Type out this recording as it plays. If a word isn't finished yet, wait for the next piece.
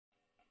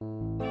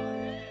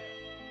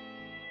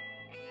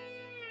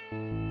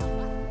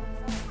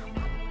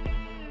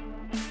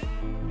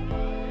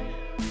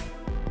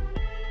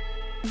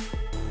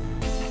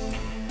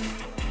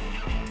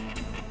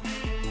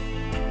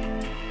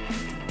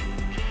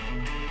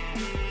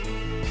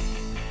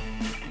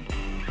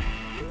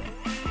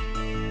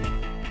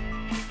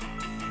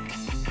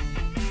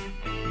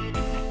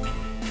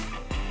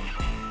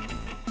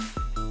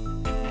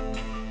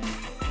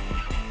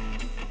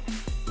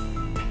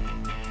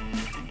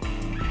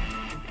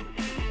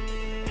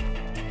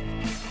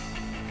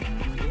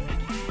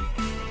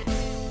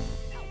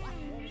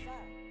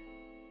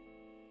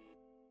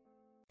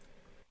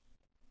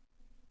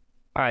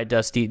All right,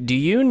 Dusty, do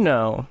you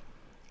know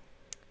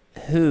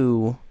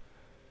who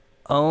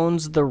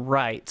owns the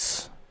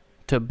rights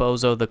to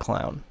Bozo the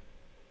Clown?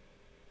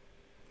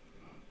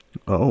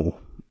 Oh.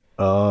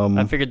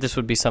 I figured this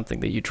would be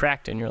something that you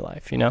tracked in your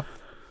life, you know?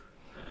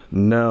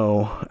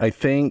 No, I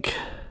think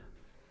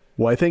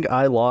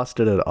I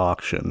lost it at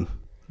auction.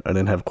 I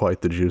didn't have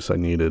quite the juice I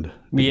needed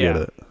to get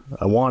it.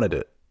 I wanted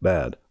it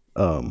bad.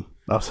 I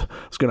was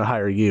going to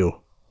hire you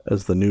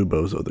as the new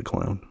Bozo the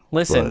Clown.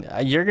 Listen,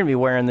 you're going to be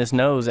wearing this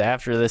nose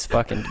after this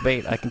fucking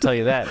debate. I can tell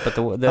you that. But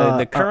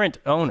the current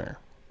owner.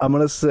 I'm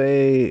going to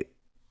say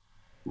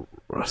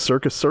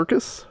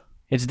Circus?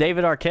 It's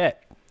David Arquette.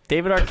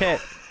 David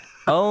Arquette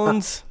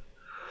owns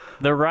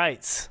the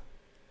rights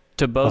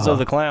to Bozo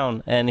the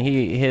Clown. And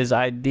his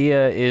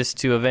idea is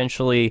to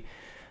eventually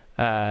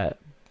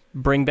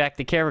bring back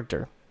the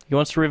character. He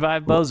wants to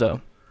revive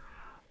Bozo.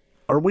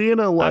 Are we in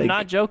a I'm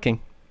not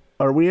joking.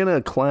 Are we in a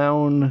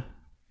clown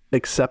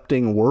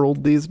accepting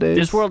world these days?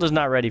 This world is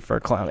not ready for a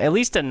clown. At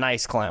least a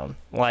nice clown.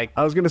 Like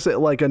I was gonna say,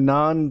 like a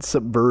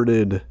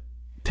non-subverted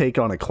take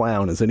on a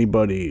clown.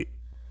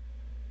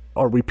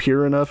 Are we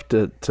pure enough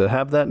to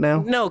have that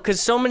now? No, because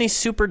so many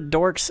super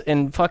dorks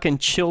and fucking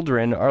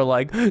children are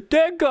like,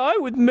 that guy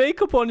with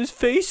makeup on his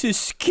face is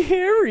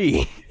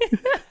scary.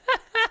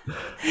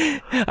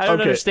 I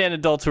don't understand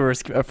adults who are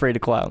afraid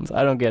of clowns.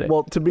 I don't get it.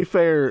 Well, to be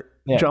fair,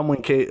 John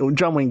Wayne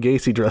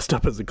Gacy dressed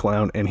up as a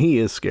clown, and he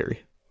is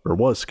scary, or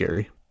was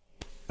scary.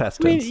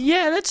 Past tense.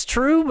 Yeah, that's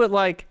true, but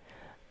like,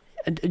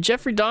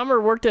 Jeffrey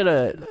Dahmer worked at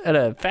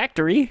a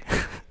factory.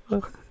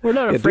 We're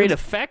not afraid of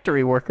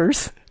factory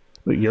workers.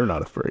 You're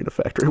not afraid of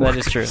factory workers.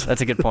 That is true.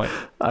 That's a good point.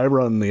 I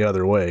run the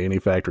other way. Any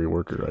factory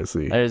worker I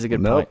see. That is a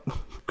good point.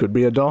 Could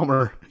be a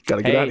Dahmer.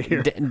 Gotta get out of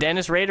here.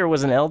 Dennis Rader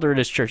was an elder at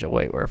his church. Oh,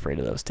 wait, we're afraid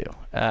of those too.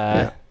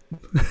 Yeah,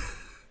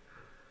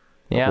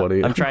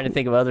 I'm trying to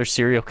think of other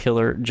serial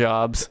killer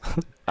jobs.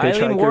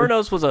 Eileen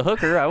Wuornos was a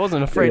hooker. I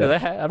wasn't afraid of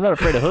that. I'm not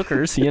afraid of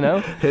hookers, you know?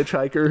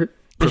 Hitchhiker.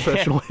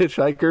 Professional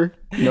hitchhiker.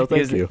 No,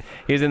 thank you.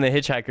 He was in the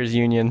Hitchhikers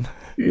Union.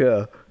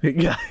 Yeah,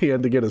 he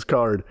had to get his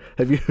card.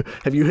 Have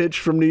you hitched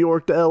from New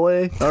York to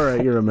L.A.? All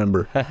right, you're a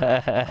member.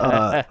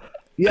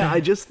 Yeah, I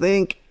just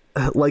think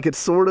like it's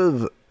sort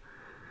of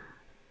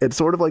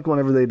like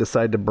whenever they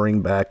decide to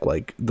bring back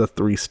like the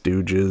Three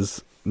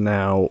Stooges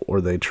now,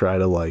 or they try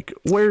to like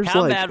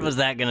how bad was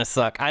that gonna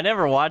suck? I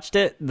never watched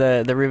it,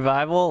 the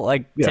revival,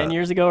 like 10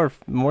 years ago or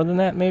more than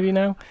that maybe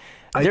now.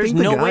 There's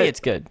no way it's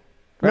good.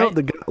 Right?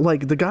 No,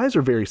 the guys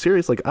are very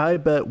serious. Like, I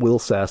bet Will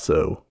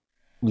Sasso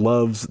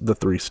loves the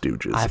Three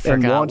Stooges. I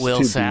forgot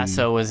Will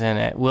Sasso was in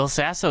it. Will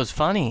Sasso's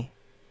funny.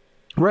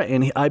 Right,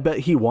 and I bet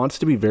he wants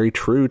to be very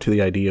true to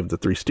the idea of the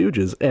Three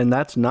Stooges, and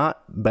that's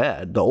not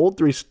bad. The old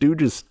Three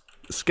Stooges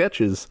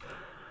sketches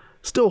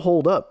still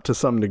hold up to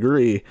some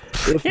degree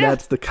if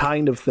that's the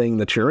kind of thing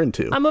that you're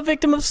into. I'm a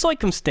victim of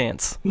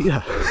circumstance.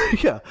 Yeah,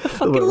 yeah. I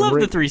fucking love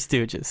the Three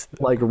Stooges.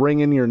 Like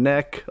wringing your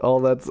neck, all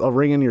that's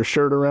wringing your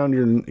shirt around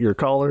your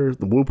collar,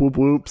 the whoop whoop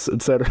whoops,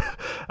 etc.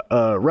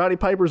 Roddy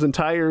Piper's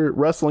entire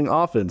wrestling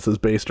offense is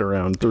based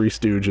around Three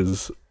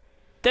Stooges.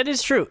 That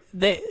is true.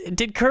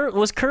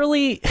 Was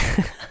Curly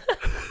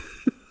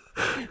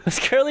was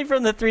Curly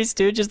from the Three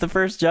Stooges the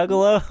first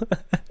Juggalo?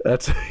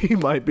 He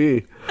might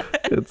be.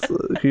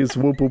 He's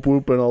whoop whoop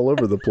whooping all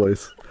over the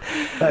place.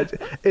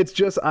 It's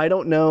just I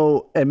don't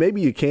know, and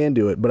maybe you can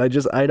do it, but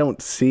I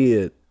don't see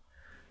it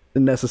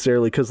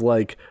necessarily because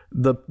like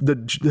the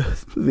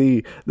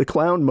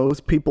clown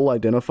most people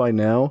identify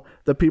now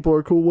that people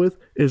are cool with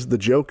is the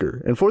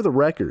Joker, and for the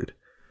record,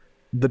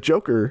 the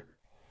Joker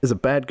is a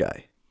bad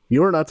guy.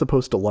 You're not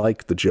supposed to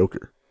like the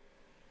Joker.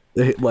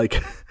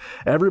 Like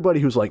everybody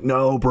who's like,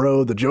 no,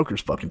 bro, the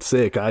Joker's fucking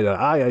sick.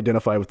 I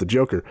identify with the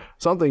Joker.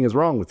 Something is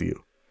wrong with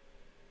you.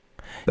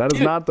 That is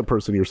not the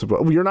person you're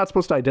supposed. You're not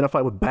supposed to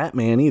identify with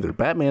Batman either.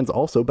 Batman's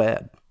also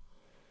bad.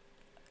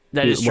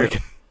 That is true.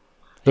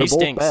 They're he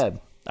stinks. both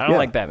bad. I don't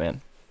like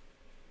Batman.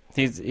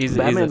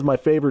 Batman's my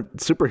favorite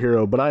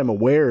superhero, but I am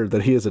aware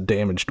that he is a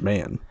damaged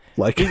man.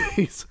 Like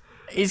he's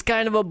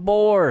kind of a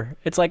bore.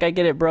 It's like, I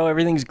get it, bro.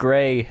 Everything's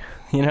gray,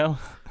 you know.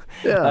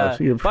 Yeah,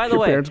 by the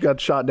way, parents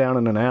got shot down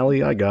in an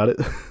alley. I got it.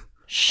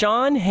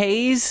 Sean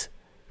Hayes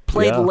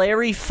played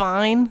Larry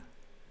Fine.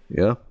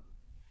 Yeah.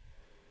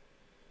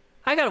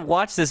 I gotta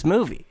watch this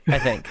movie, I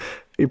think.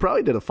 He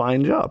probably did a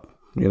fine job,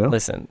 you know?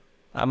 Listen,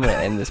 I'm gonna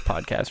end this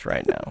podcast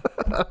right now.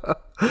 Not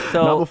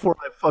So before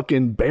I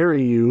fucking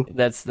bury you.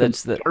 that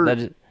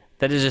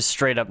is just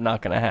straight up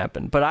not gonna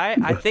happen. But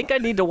I think I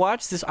need to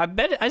watch this.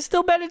 I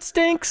still bet it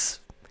stinks.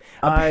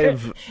 I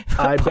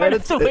Part bet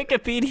of it's the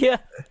Wikipedia.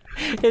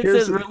 It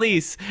Here's- says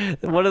release.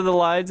 One of the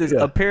lines is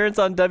Yeah. appearance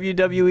on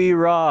WWE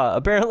Raw.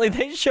 Apparently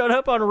they showed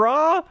up on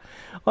Raw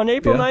on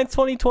April Yeah. 9th,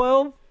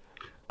 2012.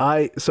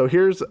 So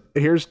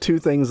here's two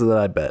things that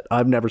I bet.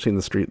 I've never seen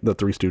the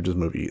Three Stooges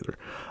movie either.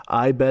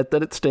 I bet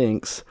that it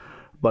stinks,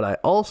 but I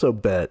also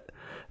bet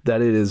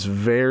that it is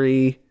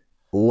very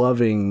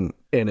loving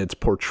in its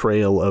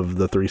portrayal of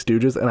the Three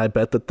Stooges, and I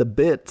bet that the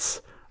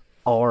bits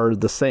are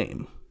the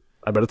same.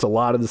 I bet it's a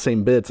lot of the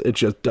same bits. It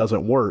just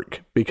doesn't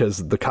work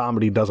because the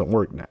comedy doesn't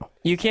work now.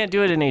 You can't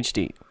do it in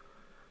HD.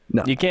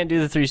 No, You can't do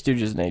the Three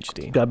Stooges in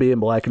HD. gotta be in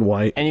black and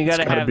white, And you got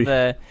It's to gotta have be-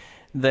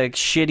 the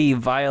shitty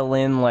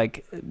violin,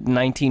 like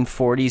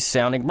 1940s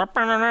sounding. You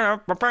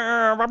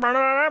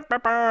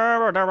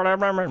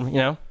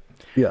know,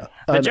 yeah.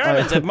 the And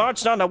Germans have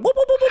marched on the. Whoop,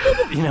 whoop, whoop, whoop,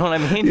 whoop. You know what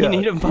I mean? You Yeah,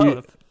 need them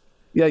both.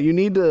 Yeah, you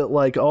need to,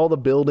 like, all the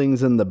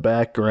buildings in the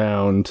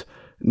background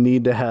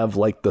need to have,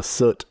 like, the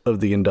soot of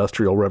the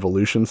Industrial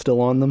Revolution still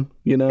on them,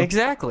 you know?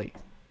 Exactly.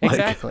 Like,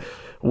 Exactly.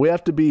 We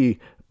have to be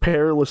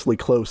perilously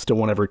close to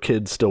whenever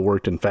kids still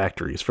worked in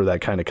factories for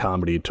that kind of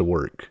comedy to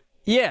work.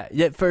 Yeah.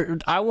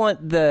 I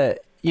want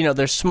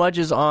there's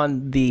smudges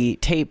on the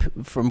tape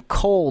from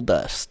coal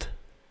dust.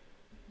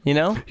 You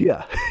know?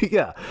 Yeah,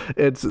 yeah.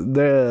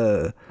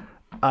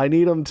 I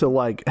need them to,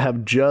 like,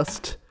 have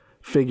just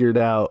figured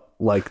out,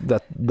 like,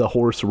 that the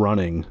horse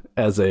running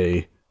as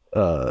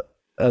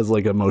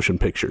like a motion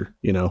picture,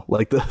 you know,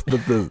 like this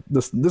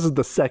is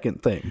the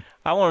second thing.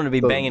 I want them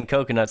to be banging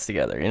coconuts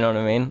together. You know what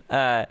I mean?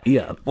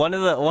 Yeah. One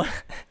of the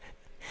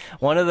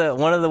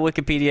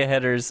Wikipedia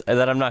headers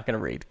that I'm not going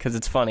to read because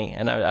it's funny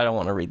and I don't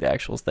want to read the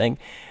actual thing.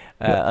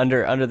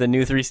 Under the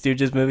new Three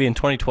Stooges movie in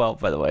 2012,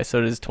 by the way, so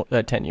it is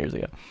 10 years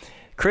ago.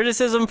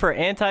 Criticism for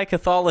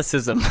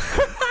anti-Catholicism.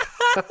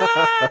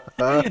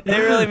 They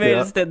really made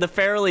us. The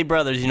Farrelly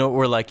brothers,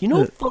 were like,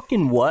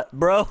 fucking what,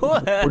 bro?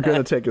 We're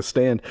gonna take a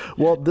stand.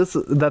 Well,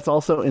 that's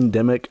also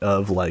endemic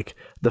of, like,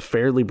 the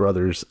Farrelly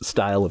brothers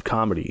style of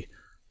comedy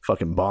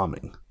fucking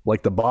bombing.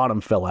 Like, the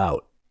bottom fell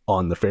out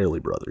on the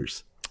Farrelly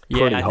brothers. Yeah,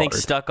 pretty I think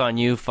hard. Stuck on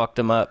You fucked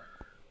them up.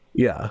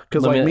 Yeah,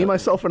 because, Let like, me- Me,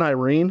 Myself, and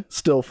Irene,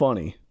 still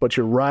funny, but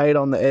you're right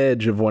on the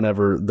edge of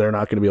whenever they're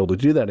not going to be able to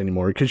do that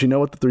anymore. Because you know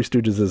what the Three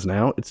Stooges is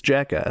now? It's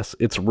Jackass.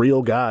 It's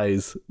real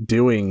guys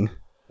doing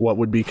what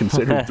would be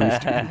considered Three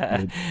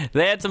Stooges.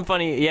 They had some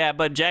funny,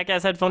 but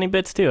Jackass had funny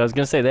bits too. I was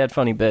gonna say they had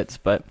funny bits,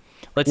 but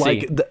let's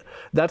Like, see.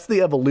 that's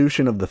the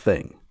evolution of the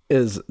thing.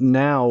 Is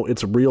now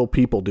it's real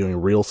people doing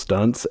real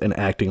stunts and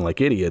acting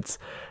like idiots.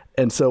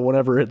 And so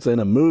whenever it's in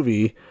a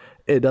movie,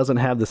 it doesn't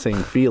have the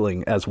same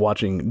feeling as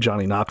watching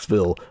Johnny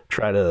Knoxville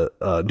try to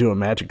do a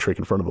magic trick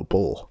in front of a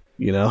bull,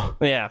 you know?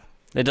 Yeah,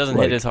 it doesn't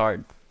like, hit as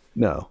hard.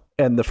 No.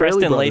 And the Farrelly Preston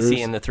brothers,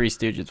 Lacey and the Three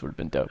Stooges would have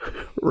been dope.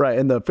 right,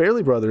 and the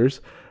Farrelly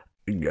brothers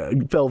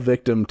fell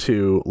victim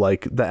to,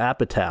 like, the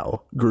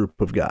Apatow group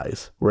of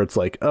guys, where it's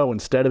like, oh,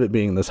 instead of it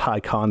being this high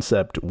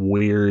concept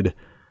weird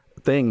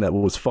thing that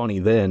was funny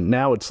then,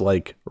 now it's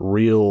like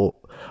real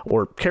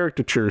or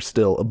caricature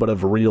still, but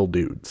of real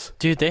dudes.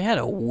 Dude, they had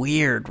a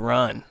weird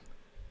run.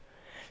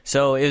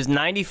 So it was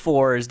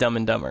 94 is Dumb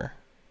and Dumber.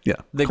 Yeah,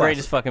 The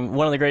classic.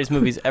 one of the greatest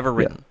movies ever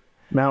written.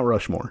 Mount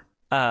Rushmore.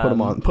 Put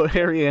them on. Put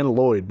Harry and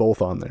Lloyd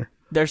both on there.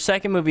 Their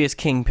second movie is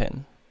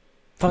Kingpin.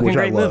 Fucking Which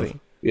I great love. movie.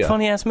 Yeah.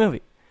 Funny ass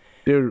movie.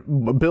 Dude,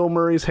 Bill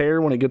Murray's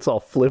hair when it gets all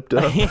flipped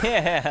up.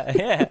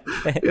 Yeah.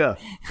 Yeah.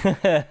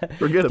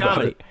 Forget about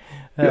Comedy.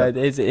 it.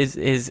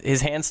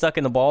 His hand stuck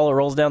in the ball, it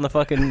rolls down the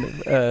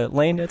fucking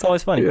lane. It's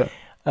always funny.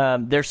 Yeah.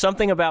 There's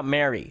Something About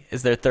Mary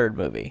is their third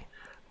movie.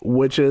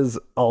 Which is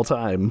all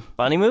time.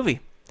 Funny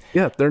movie.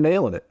 Yeah, they're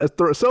nailing it.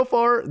 So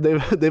far,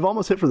 they've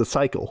almost hit for the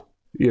cycle,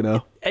 you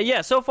know?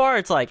 Yeah, so far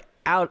it's like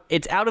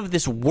it's out of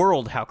this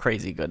world how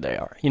crazy good they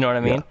are. You know what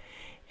I mean?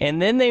 And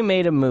then they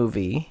made a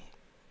movie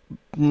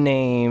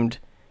named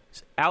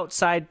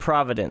Outside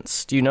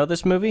Providence. Do you know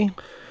this movie?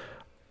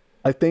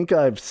 I think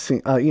I've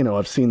seen,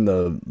 I've seen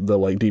the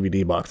like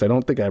DVD box. I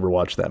don't think I ever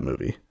watched that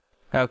movie.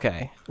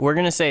 Okay. We're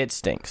going to say it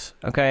stinks.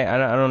 Okay? I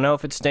don't know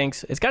if it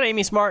stinks. It's got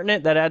Amy Smart in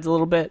it. That adds a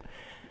little bit.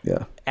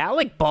 Yeah.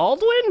 Alec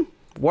Baldwin?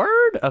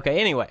 Word? Okay,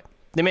 anyway.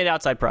 They made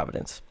Outside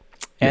Providence.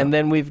 And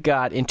then we've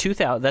got in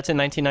 2000, that's in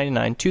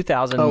 1999,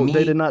 2000. Oh,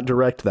 they did not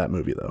direct that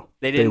movie though.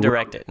 They didn't wrote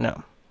direct it,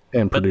 no.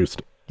 and produced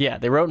it. Yeah,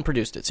 they wrote and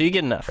produced it. So you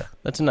get enough.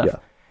 That's enough. Yeah.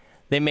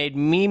 They made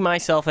Me,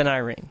 Myself, and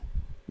Irene.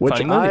 Which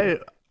Funny movie.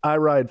 I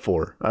ride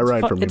for. I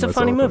ride for me. It's a myself,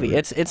 funny and movie.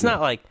 Irene. It's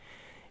not like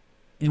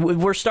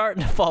we're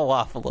starting to fall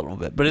off a little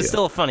bit, but it's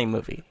still a funny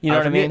movie. You know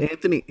what I mean?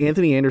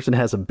 Anthony Anderson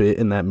has a bit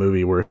in that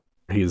movie where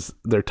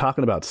they're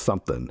talking about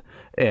something,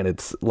 and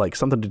it's like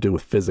something to do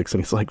with physics,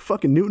 and he's like,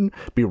 "Fucking Newton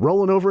be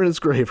rolling over in his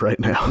grave right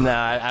now." No,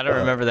 I don't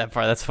remember that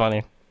part. That's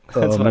funny.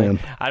 That's funny. Man.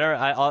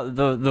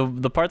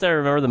 The part that I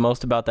remember the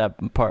most about that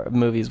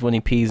movie is when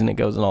he pees and it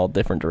goes in all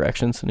different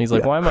directions, and he's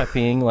like, "Why am I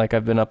peeing? Like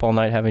I've been up all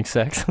night having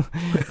sex."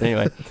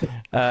 Anyway,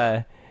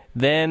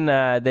 then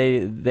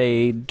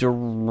they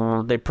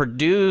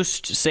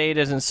produced "Say It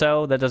Isn't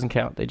So." That doesn't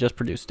count. They just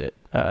produced it.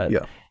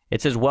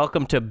 It says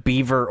 "Welcome to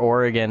Beaver,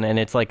 Oregon," and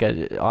it's like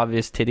a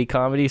obvious titty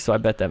comedy. So I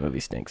bet that movie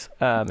stinks.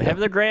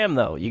 Heather Graham,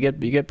 though, you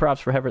get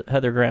props for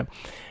Heather Graham.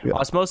 Yeah.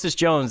 Osmosis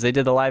Jones, they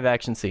did the live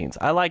action scenes.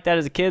 I liked that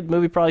as a kid. The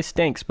movie probably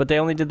stinks, but they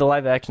only did the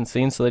live action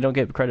scenes, so they don't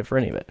get credit for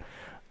any of it.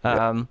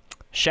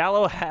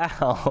 Shallow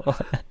Hal.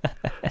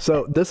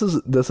 So this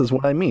is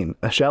what I mean.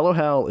 Shallow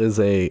Hal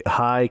is a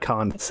high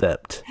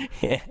concept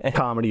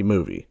comedy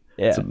movie.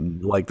 Yeah. So,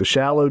 like the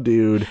shallow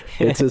dude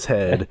hits his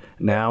head.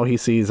 Now he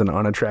sees an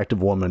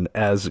unattractive woman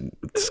as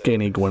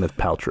skinny Gwyneth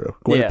Paltrow.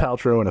 Gwyneth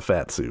Paltrow in a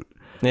fat suit.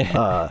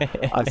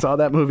 I saw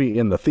that movie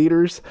in the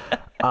theaters.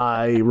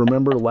 I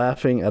remember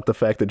laughing at the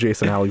fact that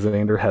Jason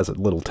Alexander has a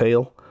little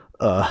tail.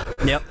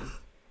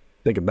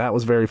 Thinking that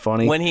was very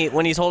funny. When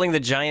he's holding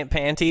the giant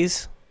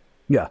panties.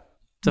 Yeah.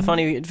 It's a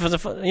funny,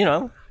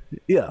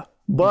 Yeah.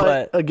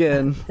 But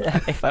again,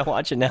 if I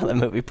watch it now, that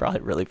movie probably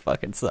really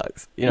fucking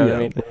sucks. You know what I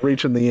mean?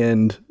 Reaching the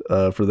end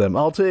for them.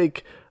 I'll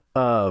take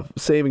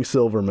Saving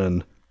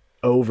Silverman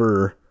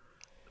over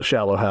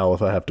Shallow Hal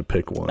if I have to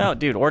pick one. Oh,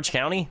 dude, Orange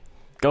County?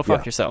 Go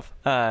fuck yourself.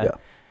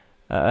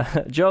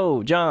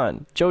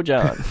 Johnston,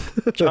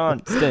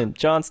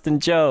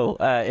 Joe.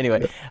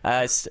 Anyway,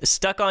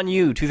 Stuck on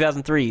You,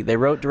 2003. They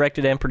wrote,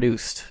 directed, and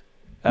produced.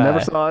 Never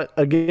saw it.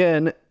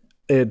 Again,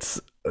 it's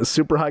a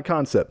super high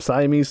concept.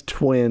 Siamese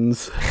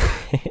twins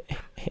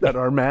that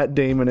are Matt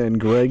Damon and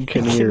Greg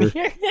Kinnear.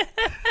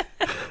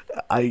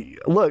 I'm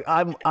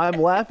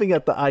laughing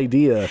at the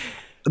idea.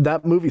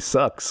 That movie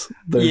sucks.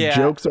 The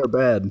jokes are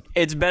bad.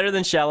 It's better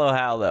than Shallow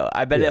Hal, though.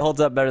 I bet it holds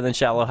up better than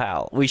Shallow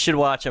Hal. We should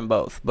watch them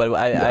both, but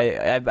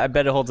I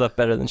bet it holds up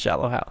better than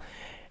Shallow Hal.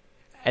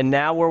 And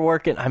now we're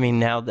working. I mean,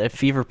 now the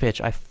Fever Pitch.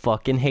 I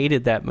fucking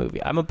hated that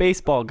movie. I'm a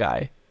baseball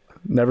guy.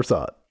 Never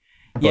saw it.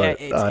 Yeah,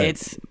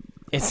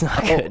 it's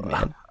not good,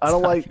 man. I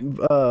don't like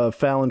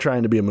Fallon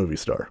trying to be a movie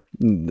star.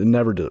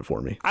 Never did it for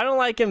me. I don't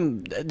like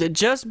him.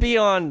 Just be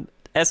on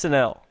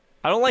SNL.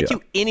 I don't like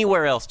you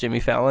anywhere else,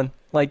 Jimmy Fallon.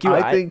 Like you,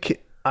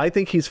 I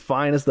think he's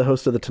fine as the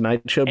host of the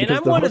Tonight Show. Because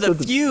I'm one of the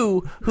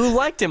few who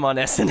liked him on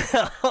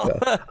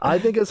SNL. I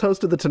think as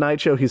host of the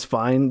Tonight Show, he's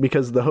fine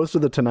because the host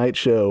of the Tonight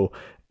Show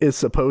is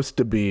supposed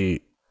to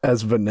be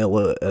as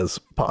vanilla as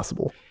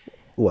possible.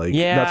 Like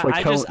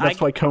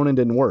that's why Conan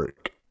didn't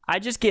work. I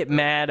just get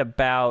mad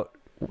about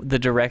the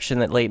direction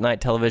that late night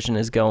television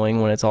is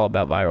going when it's all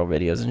about viral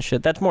videos and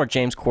shit. That's more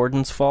James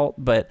Corden's fault,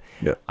 but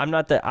I'm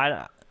not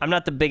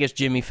the biggest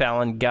Jimmy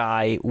Fallon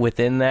guy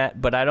within that,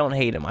 but I don't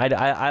hate him.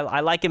 I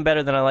like him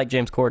better than I like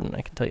James Corden,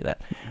 I can tell you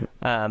that.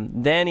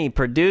 Then he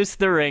produced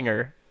The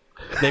Ringer.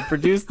 They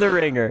produced The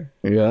Ringer.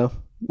 Yeah.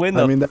 When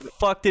the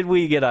fuck did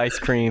we get ice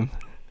cream?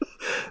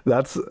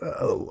 That's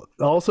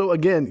also,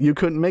 again, you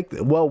couldn't make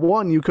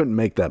one, you couldn't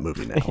make that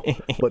movie now.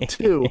 But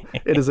two,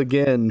 it is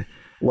again,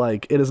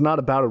 like, it is not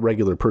about a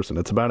regular person.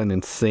 It's about an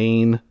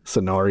insane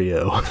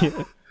scenario.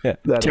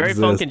 Terry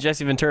Funk and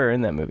Jesse Ventura are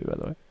in that movie, by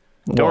the way.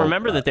 Don't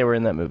remember that they were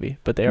in that movie,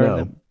 but they are in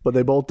them. But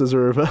they both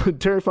deserve...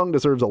 Terry Funk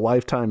deserves a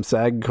lifetime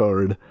SAG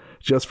card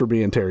just for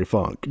being Terry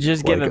Funk.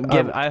 Just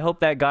I hope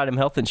that got him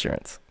health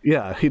insurance.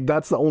 Yeah,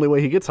 that's the only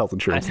way he gets health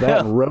insurance. That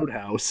and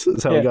Roadhouse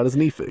is how he got his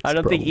knee fixed. I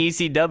don't think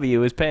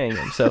ECW is paying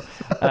him. So,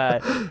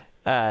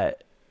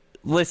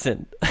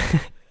 listen,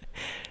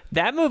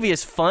 that movie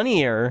is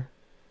funnier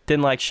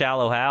than like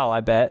Shallow Hal,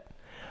 I bet.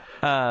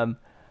 And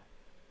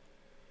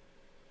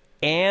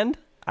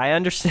I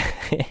understand.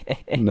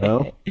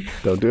 No,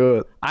 don't do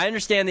it. I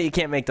understand that you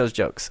can't make those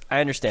jokes.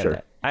 I understand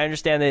that. I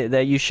understand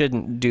that you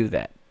shouldn't do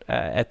that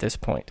at this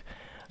point.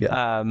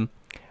 Yeah.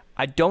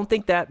 I don't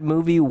think that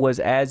movie was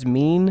as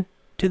mean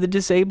to the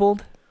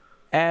disabled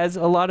as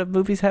a lot of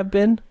movies have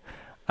been.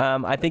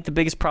 I think the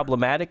biggest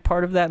problematic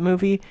part of that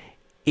movie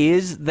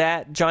is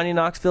that Johnny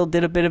Knoxville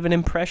did a bit of an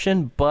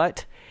impression,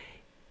 but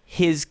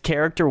his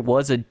character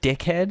was a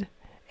dickhead,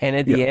 and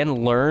at the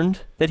end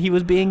learned that he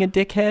was being a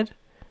dickhead.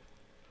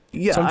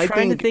 Yeah, so I'm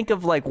trying to think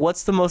of like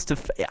what's the most.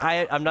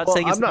 I'm not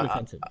saying it's not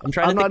offensive.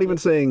 I'm not even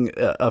saying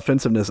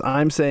offensiveness.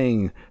 I'm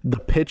saying the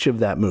pitch of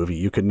that movie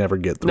you could never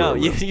get through. No,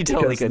 you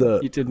totally could.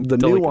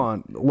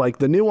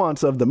 The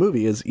nuance of the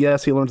movie is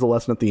yes, he learns a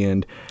lesson at the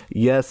end.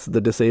 Yes,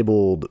 the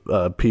disabled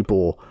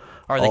people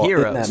are the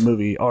heroes in that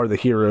movie are the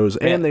heroes,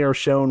 and they are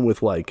shown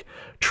with like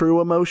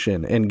true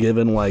emotion and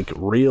given like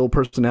real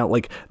personality.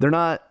 Like they're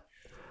not.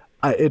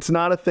 It's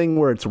not a thing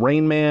where it's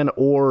Rain Man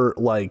or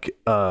like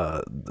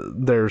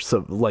they're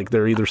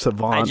either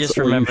savants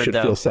or you should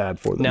feel sad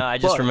for them. No, I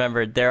just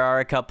remembered there are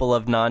a couple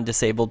of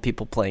non-disabled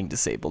people playing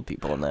disabled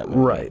people in that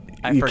movie. Right.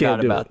 I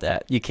forgot about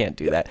that. You can't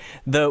do that.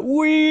 The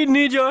 "We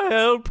Need Your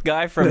Help"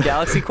 guy from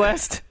Galaxy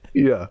Quest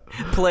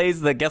plays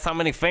the "Guess How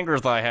Many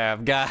Fingers I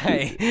Have"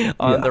 guy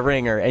on The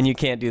Ringer, and you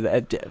can't do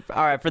that.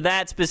 All right, for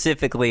that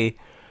specifically,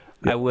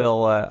 I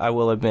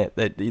will admit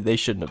that they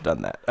shouldn't have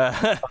done that.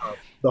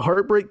 The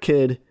Heartbreak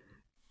Kid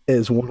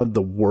is one of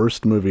the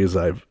worst movies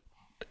I've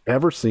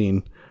ever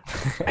seen.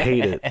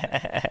 Hate it.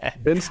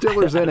 Ben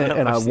Stiller's in it,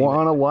 and I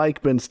want to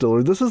like Ben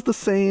Stiller. This is the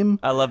same.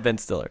 I love Ben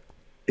Stiller.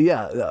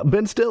 Yeah,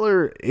 Ben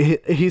Stiller,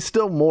 he's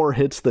still more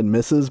hits than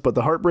misses, but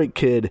The Heartbreak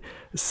Kid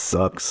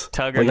sucks.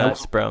 Tugger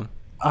nuts, bro.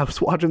 I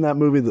was watching that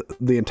movie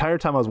the entire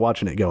time I was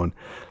watching it going,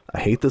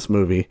 I hate this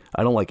movie.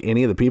 I don't like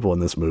any of the people in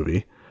this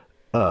movie.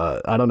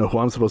 I don't know who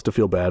I'm supposed to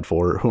feel bad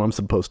for, who I'm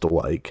supposed to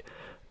like.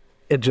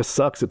 It just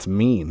sucks. It's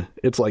mean.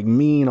 It's like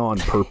mean on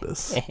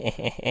purpose.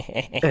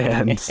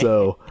 And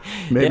so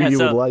maybe you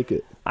would like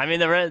it. I mean,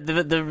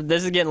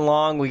 this is getting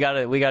long. We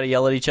gotta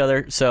yell at each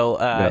other. So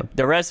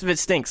the rest of it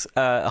stinks.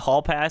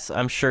 Hall Pass,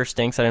 I'm sure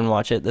stinks. I didn't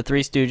watch it. The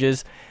Three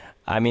Stooges,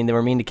 I mean, they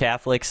were mean to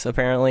Catholics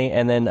apparently.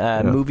 And then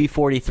Movie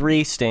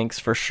 43 stinks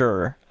for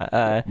sure.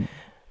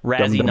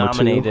 Razzie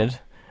nominated.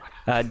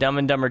 Dumb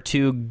and Dumber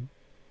 2,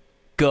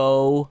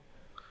 go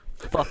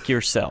fuck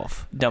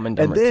yourself. Dumb and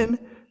Dumber 2. And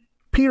then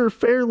Peter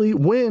Farrelly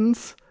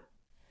wins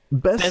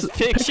Best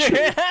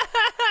Picture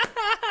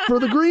for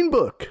The Green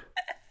Book,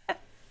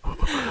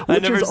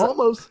 which is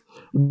almost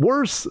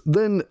worse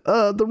than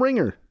The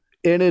Ringer.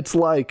 And it's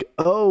like,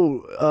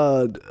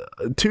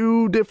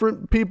 two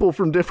different people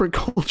from different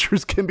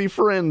cultures can be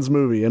friends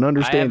movie and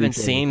understand. I haven't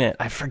seen it.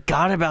 I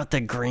forgot about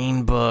The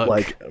Green Book.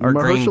 Like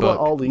Mahershala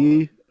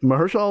Ali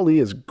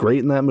is great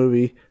in that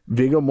movie.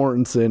 Viggo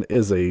Mortensen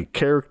is a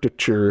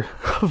caricature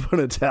of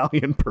an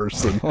Italian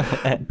person.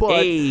 But,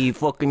 hey,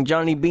 fucking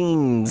Johnny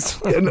Beans.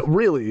 And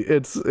really,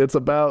 it's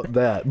about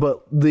that.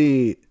 But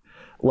I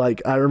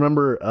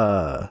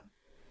remember,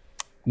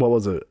 what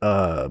was it?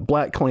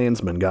 Black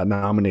Klansman got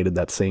nominated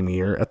that same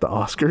year at the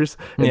Oscars.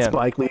 And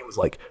Spike Lee was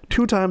like,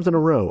 2 times in a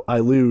row, I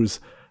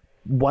lose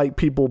white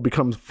people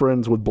become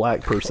friends with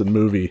black person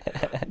movie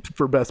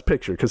for Best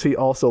Picture, because he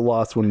also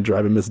lost when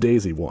Driving Miss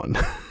Daisy won.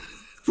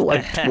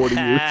 Like 20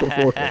 years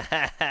before.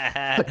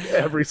 Like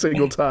every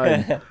single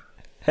time.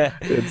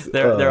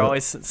 They're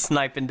always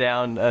sniping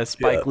down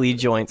Spike Lee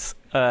joints.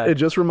 It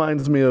just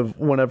reminds me of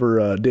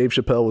whenever Dave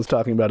Chappelle was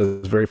talking about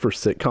his very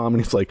first sitcom, and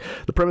he's like,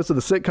 the premise of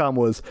the sitcom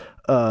was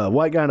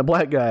white guy and a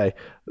black guy,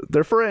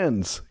 they're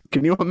friends.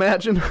 Can you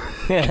imagine?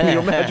 Can you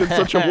imagine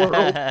such a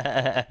world?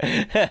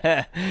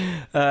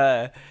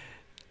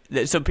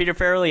 So Peter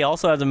Farrelly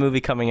also has a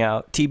movie coming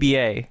out,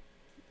 TBA.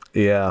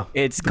 Yeah.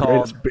 It's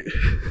called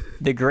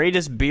The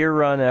Greatest Beer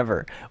Run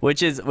Ever,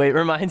 which is, it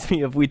reminds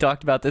me of, we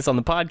talked about this on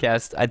the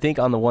podcast, I think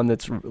on the one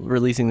that's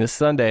releasing this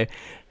Sunday,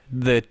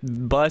 the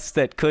bus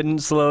that couldn't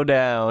slow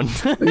down.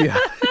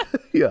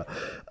 Yeah.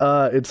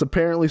 It's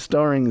apparently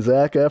starring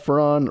Zac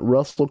Efron,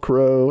 Russell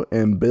Crowe,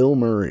 and Bill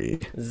Murray.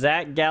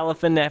 Zach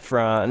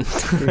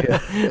Galifianakis.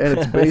 Yeah. And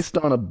it's based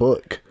on a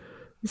book.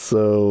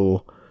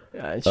 So,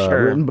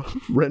 sure.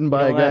 Written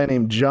by a guy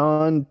named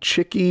John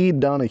Chicky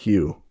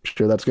Donahue.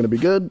 Sure that's going to be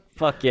good?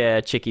 Fuck yeah,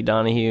 Chicky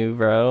Donahue,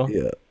 bro.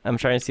 Yeah. I'm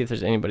trying to see if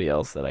there's anybody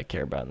else that I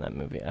care about in that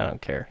movie. I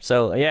don't care.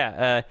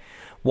 So,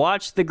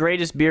 watch The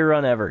Greatest Beer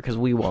Run Ever, because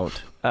we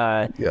won't.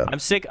 I'm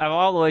sick. I'm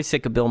all the way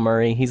sick of Bill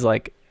Murray. He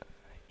always,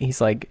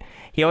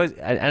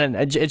 and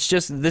it's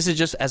just, this is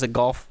just as a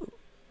golf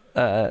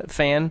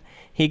fan.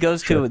 He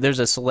goes to, there's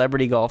a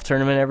celebrity golf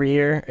tournament every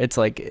year. It's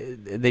like,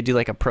 they do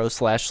like a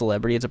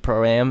pro/celebrity. It's a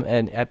pro-am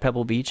and at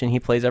Pebble Beach, and he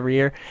plays every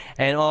year.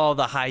 And all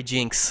the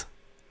hijinks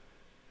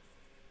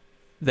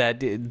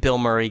that Bill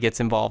Murray gets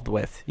involved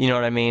with. You know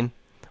what I mean?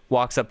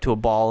 Walks up to a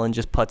ball and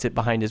just puts it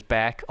behind his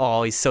back.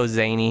 Oh, he's so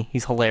zany.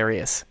 He's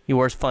hilarious. He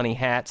wears funny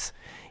hats.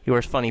 He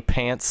wears funny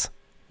pants.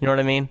 You know what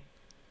I mean?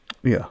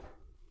 Yeah.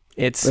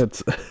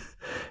 It's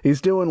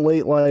he's doing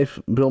late life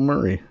Bill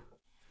Murray.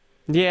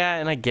 Yeah,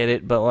 and I get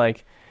it, but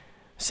like,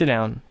 sit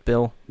down,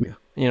 Bill. Yeah.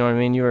 You know what I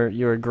mean? You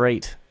were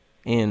great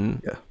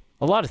in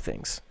a lot of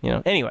things. You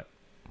know. Anyway,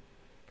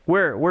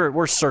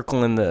 we're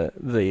circling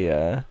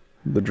the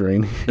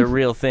drain. The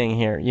real thing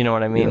here. You know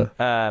what I mean?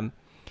 Yeah.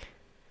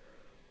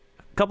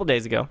 A couple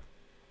days ago,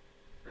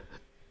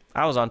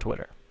 I was on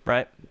Twitter,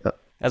 right?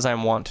 As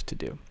I'm wont to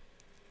do.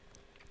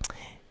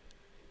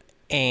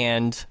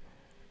 And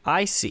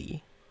I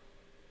see,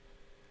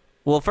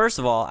 well, first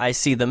of all, I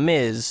see The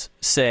Miz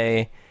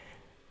say,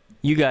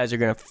 you guys are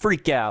going to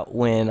freak out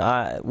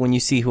when you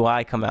see who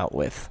I come out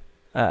with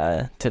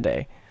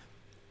today.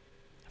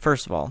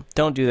 First of all,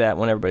 don't do that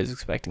when everybody's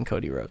expecting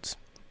Cody Rhodes.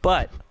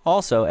 But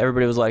also,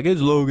 everybody was like, it's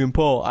Logan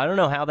Paul. I don't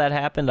know how that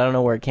happened. I don't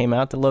know where it came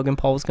out that Logan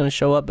Paul was going to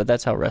show up, but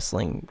that's how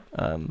wrestling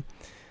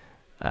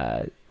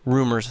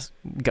rumors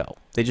go.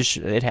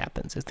 It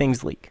happens.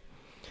 Things leak.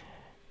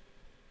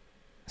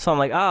 So I'm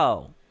like,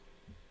 oh,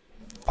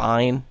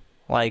 fine.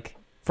 Like,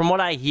 from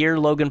what I hear,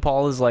 Logan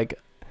Paul is like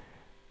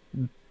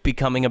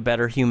becoming a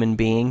better human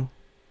being.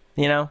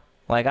 You know?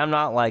 Like, I'm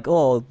not like,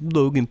 oh,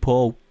 Logan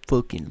Paul,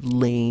 fucking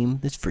lame.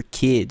 That's for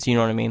kids. You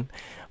know what I mean?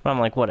 But I'm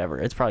like, whatever.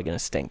 It's probably going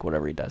to stink,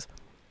 whatever he does.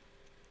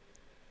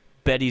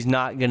 Bet he's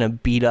not going to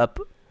beat up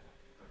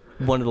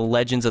one of the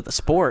legends of the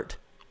sport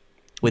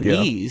with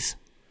ease.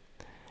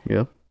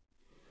 Yeah.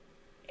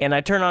 And I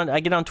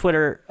get on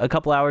Twitter a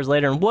couple hours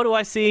later, and what do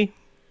I see?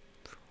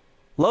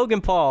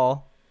 Logan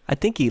Paul. I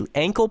think he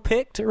ankle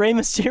picked Rey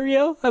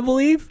Mysterio, I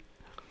believe,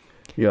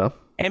 Yeah.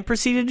 and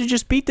proceeded to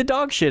just beat the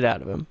dog shit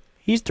out of him.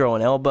 He's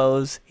throwing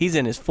elbows. He's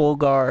in his full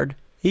guard.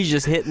 He's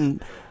just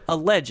hitting a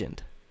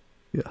legend.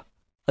 Yeah.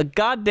 A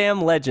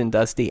goddamn legend,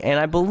 Dusty. And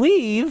I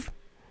believe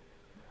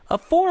a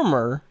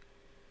former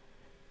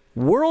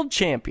world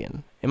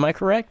champion. Am I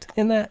correct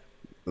in that?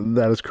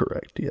 That is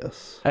correct,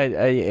 yes.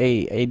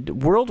 A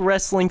World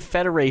Wrestling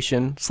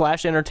Federation /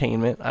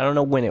 entertainment. I don't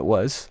know when it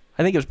was.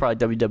 I think it was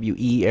probably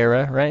WWE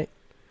era, right?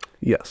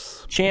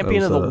 Yes.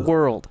 Champion of the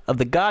world. Of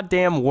the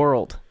goddamn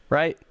world,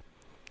 right?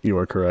 You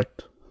are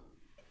correct.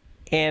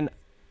 And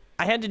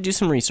I had to do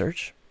some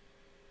research.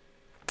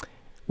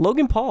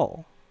 Logan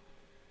Paul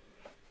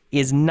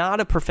is not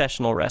a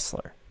professional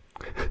wrestler.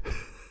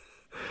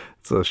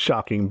 It's a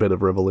shocking bit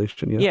of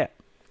revelation, yeah. Yeah.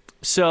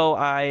 So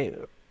I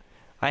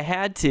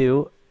had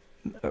to.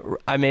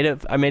 I made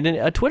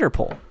a Twitter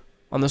poll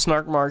on the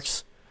Snark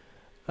Marks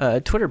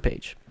Twitter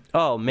page.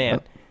 Oh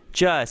man,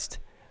 just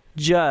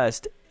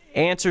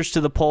answers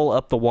to the poll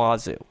up the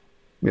wazoo.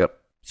 Yep.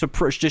 So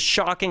just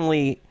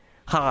shockingly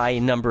high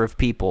number of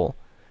people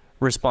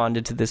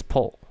responded to this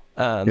poll.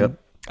 Yep.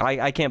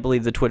 I can't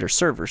believe the Twitter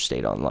server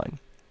stayed online.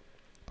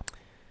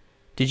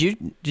 Did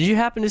you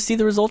happen to see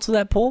the results of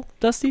that poll,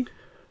 Dusty?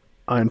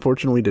 I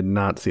unfortunately did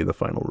not see the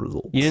final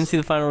results. You didn't see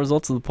the final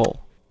results of the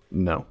poll?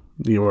 No.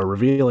 You are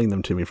revealing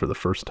them to me for the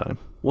first time.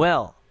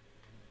 Well,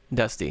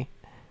 Dusty,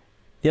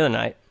 the other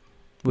night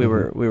we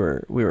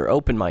were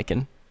open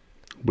micing,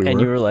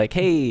 you were like,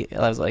 "Hey,"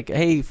 I was like,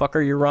 "Hey,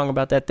 fucker, you're wrong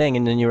about that thing,"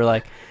 and then you were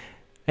like,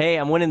 "Hey,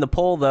 I'm winning the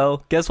poll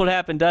though. Guess what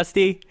happened,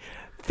 Dusty?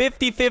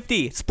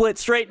 50-50, split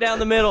straight down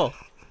the middle.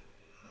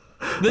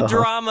 The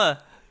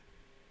drama."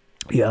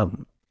 Yeah.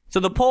 So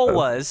the poll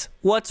was,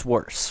 what's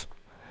worse?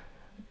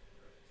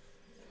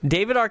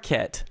 David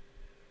Arquette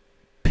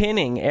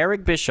pinning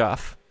Eric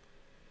Bischoff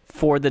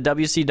for the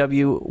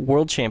WCW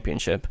World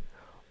Championship,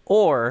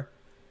 or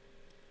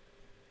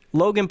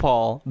Logan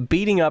Paul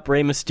beating up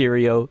Rey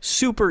Mysterio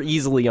super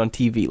easily on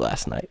TV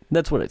last night.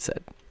 That's what it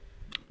said.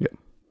 Yeah.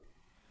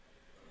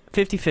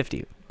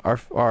 50-50.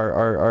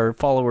 Our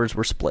followers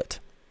were split.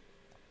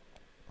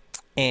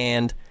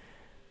 And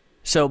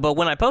so, but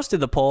when I posted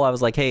the poll, I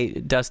was like, "Hey,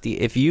 Dusty,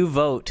 if you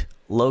vote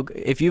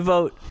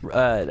David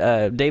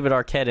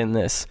Arquette in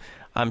this,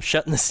 I'm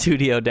shutting the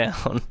studio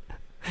down."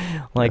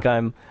 Like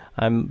I'm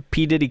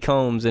P. Diddy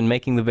Combs and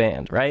Making the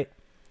Band, right?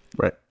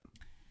 Right.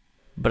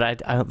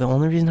 But the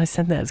only reason I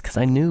said that is because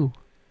I knew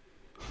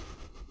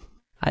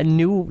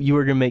you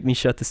were gonna make me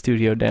shut the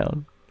studio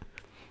down.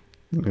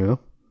 Yeah.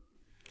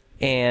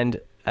 And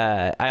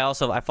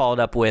I followed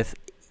up with,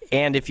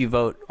 and if you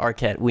vote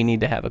Arquette, we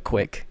need to have a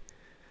quick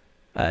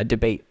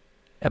debate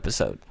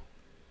episode.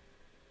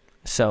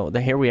 So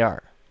here we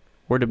are.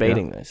 We're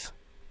debating this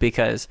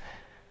because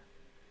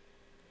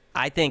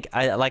I think,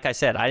 like I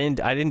said, I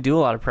didn't do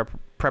a lot of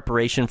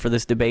preparation for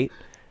this debate.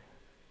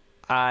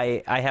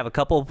 I have a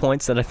couple of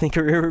points that I think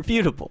are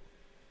irrefutable,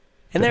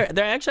 and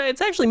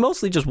it's actually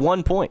mostly just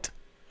one point.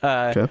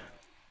 Okay.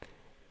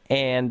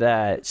 And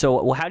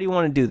so, how do you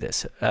want to do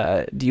this?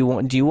 Do you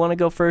want to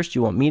go first? Do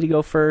you want me to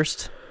go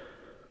first?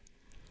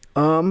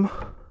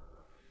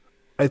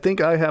 I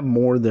think I have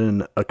more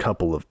than a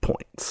couple of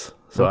points.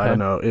 So Okay. I don't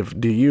know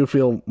do you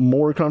feel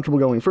more comfortable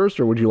going first,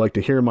 or would you like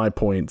to hear my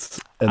points?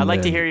 I'd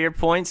like to hear your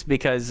points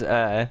because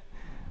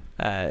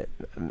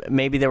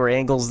maybe there were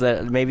angles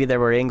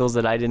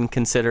that I didn't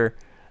consider,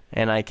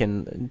 and I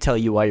can tell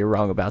you why you're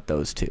wrong about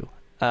those too.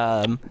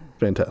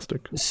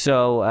 Fantastic.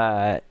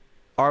 So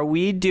are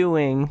we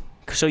doing?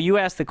 So you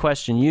asked the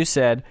question. You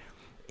said,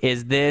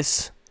 "Is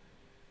this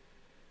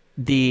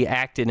the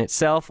act in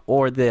itself,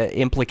 or the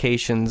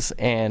implications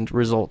and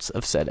results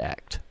of said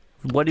act?"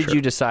 What did you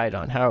decide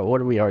on?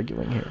 What are we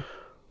arguing here?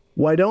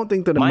 Well, I don't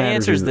think that it My matters.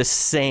 answer is either. the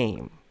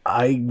same.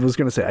 I was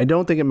going to say I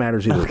don't think it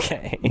matters either.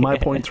 Okay. way. My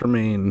points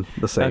remain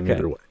the same Okay.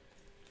 either way.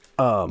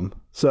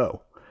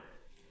 So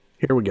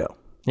here we go.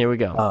 Here we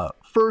go.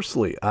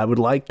 Firstly, I would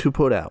like to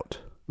put out.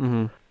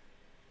 I'm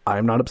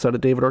not upset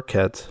at David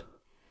Arquette.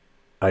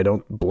 I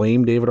don't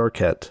blame David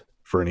Arquette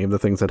for any of the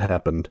things that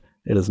happened.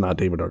 It is not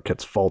David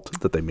Arquette's fault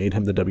that they made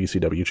him the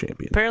WCW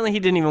champion. Apparently, he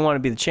didn't even want to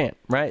be the champ,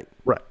 right?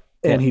 Right.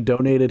 And he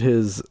donated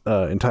his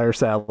entire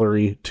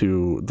salary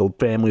to the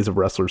families of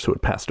wrestlers who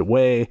had passed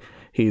away.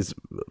 He's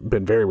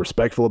been very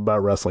respectful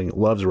about wrestling,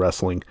 loves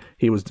wrestling.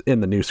 He was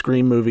in the new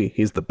Scream movie.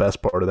 He's the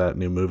best part of that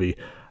new movie.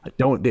 I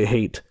don't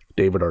hate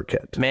David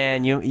Arquette.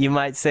 Man, you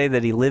might say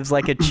that he lives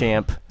like a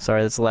champ.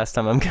 Sorry, that's the last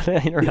time I'm going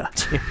to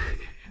interrupt you.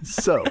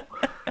 So,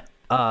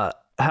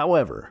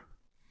 however,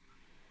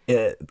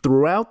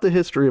 throughout the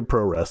history of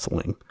pro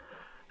wrestling,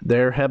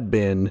 there have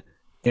been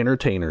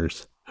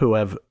entertainers who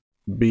have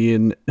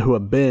been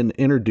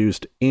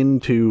introduced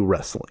into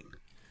wrestling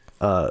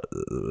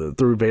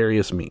through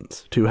various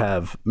means, to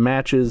have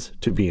matches,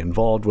 to be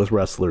involved with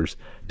wrestlers,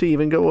 to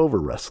even go over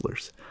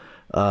wrestlers.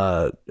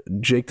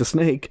 Jake the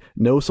Snake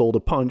no-sold a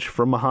punch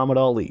from Muhammad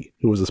Ali,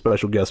 who was a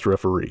special guest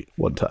referee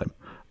one time.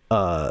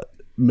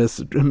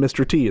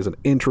 Mr. T is an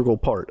integral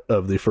part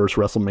of the first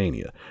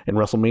WrestleMania. In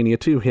WrestleMania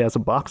 2, he has a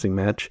boxing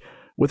match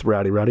with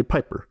Rowdy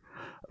Piper.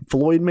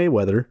 Floyd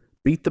Mayweather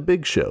beat the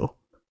Big Show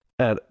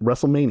at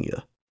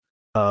WrestleMania.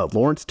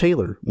 Lawrence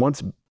Taylor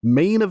once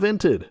main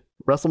evented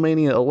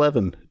WrestleMania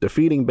 11,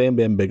 defeating Bam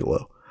Bam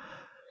Bigelow.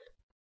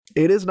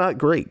 It is not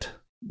great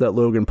that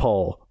Logan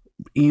Paul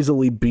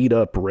easily beat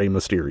up Rey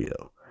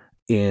Mysterio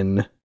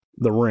in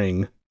the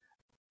ring,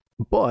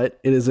 but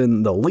it is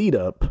in the lead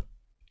up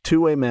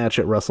to a match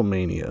at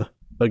WrestleMania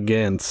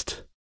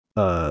against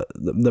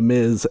the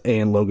Miz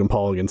and Logan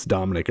Paul against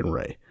Dominic and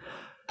Rey.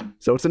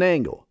 So it's an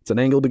angle. It's an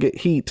angle to get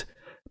heat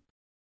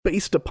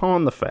based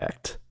upon the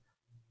fact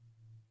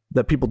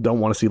that people don't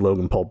want to see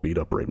Logan Paul beat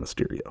up Rey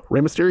Mysterio.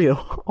 Rey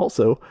Mysterio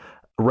also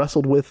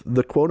wrestled with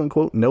the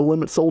quote-unquote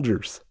no-limit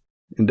soldiers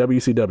in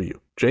WCW.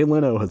 Jay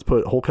Leno has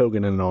put Hulk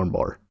Hogan in an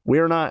armbar. We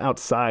are not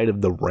outside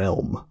of the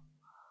realm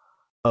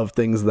of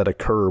things that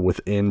occur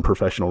within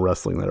professional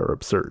wrestling that are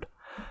absurd.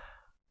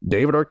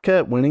 David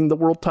Arquette winning the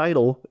world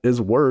title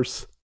is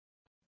worse,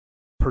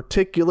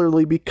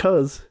 particularly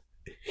because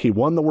he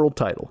won the world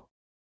title.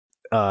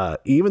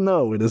 Even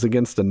though it is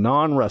against a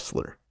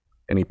non-wrestler,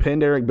 and he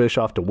pinned Eric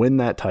Bischoff to win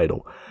that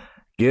title,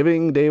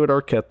 giving David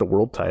Arquette the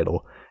world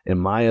title, in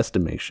my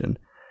estimation,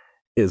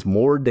 is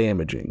more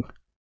damaging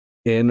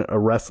in a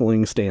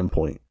wrestling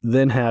standpoint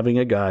than having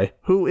a guy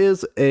who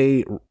is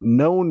a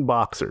known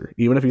boxer.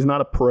 Even if he's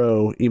not a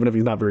pro, even if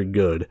he's not very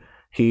good,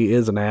 he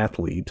is an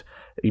athlete.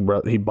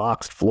 He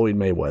boxed Floyd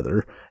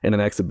Mayweather in an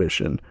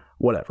exhibition,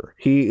 whatever.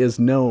 He is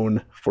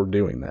known for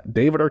doing that.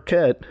 David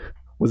Arquette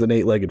was an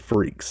 8-legged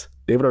freaks.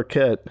 David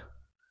Arquette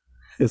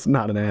is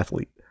not an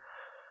athlete.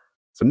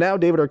 So now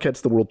David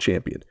Arquette's the world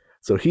champion.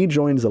 So he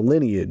joins a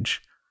lineage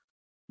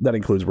that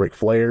includes Ric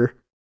Flair,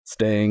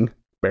 Sting,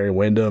 Barry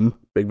Windham,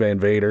 Big Van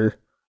Vader,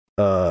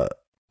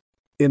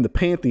 in the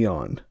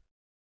pantheon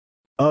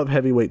of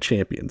heavyweight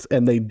champions.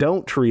 And they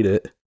don't treat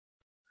it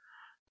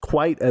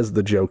quite as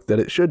the joke that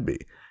it should be.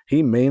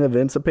 He main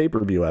events a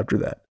pay-per-view after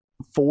that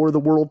for the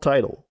world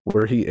title,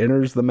 where he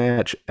enters the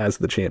match as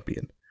the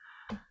champion.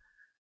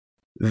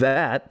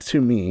 That, to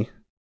me,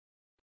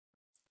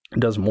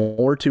 does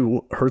more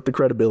to hurt the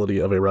credibility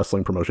of a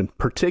wrestling promotion,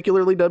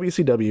 particularly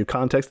WCW.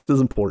 Context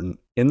is important.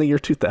 In the year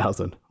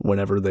 2000,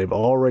 whenever they've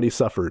already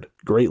suffered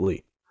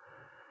greatly,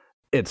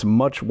 it's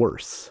much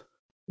worse.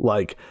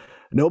 Like,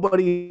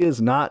 nobody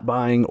is not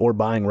buying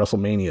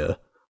WrestleMania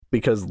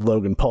because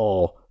Logan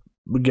Paul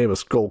gave a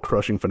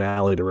skull-crushing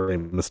finale to Rey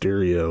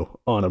Mysterio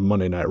on a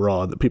Monday Night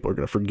Raw that people are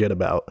going to forget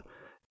about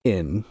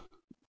in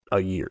a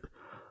year.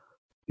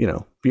 You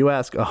know, if you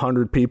ask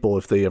 100 people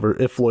if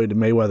Floyd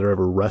Mayweather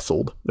ever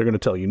wrestled, they're going to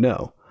tell you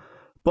no.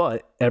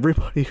 But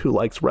everybody who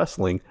likes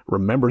wrestling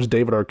remembers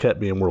David Arquette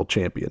being world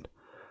champion.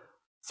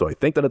 So I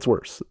think that it's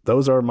worse.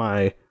 Those are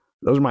my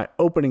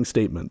opening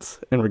statements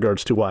in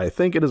regards to why I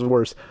think it is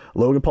worse.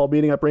 Logan Paul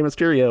beating up Rey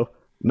Mysterio,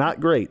 not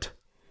great,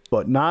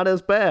 but not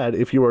as bad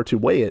if you were to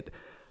weigh it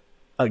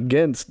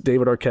against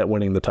David Arquette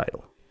winning the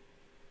title.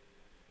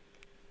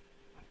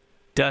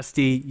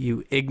 Dusty,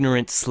 you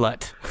ignorant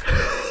slut.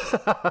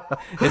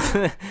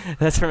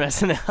 That's from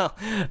SNL.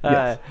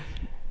 Yes.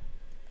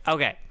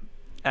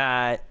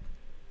 Okay.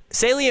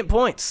 Salient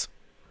points,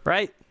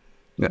 right?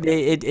 Yeah.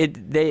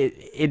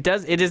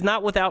 It is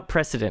not without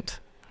precedent,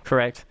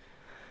 correct?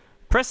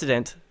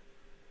 Precedent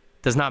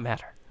does not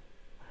matter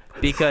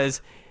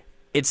because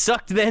it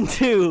sucked then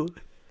too.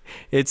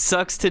 It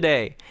sucks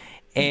today,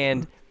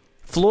 and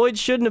Floyd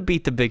shouldn't have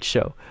beat the Big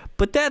Show,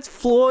 but that's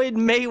Floyd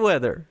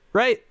Mayweather,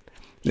 right?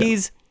 Yeah.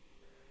 He's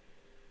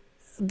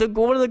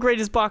one of the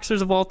greatest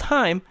boxers of all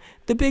time.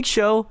 The Big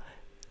Show, a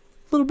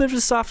little bit of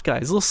a soft guy.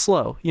 He's a little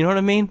slow. You know what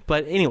I mean?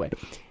 But anyway,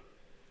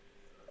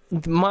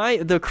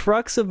 the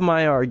crux of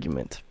my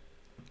argument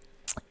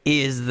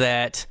is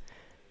that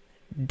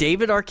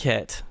David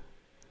Arquette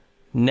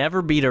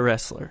never beat a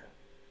wrestler.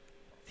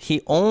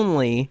 He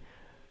only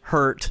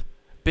hurt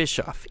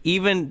Bischoff,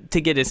 even to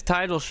get his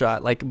title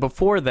shot. Like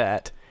before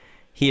that,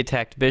 he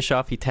attacked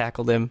Bischoff. He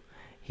tackled him.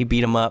 He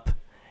beat him up,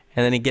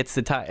 and then he gets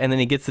the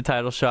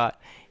title shot.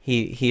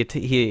 He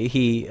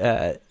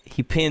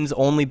pins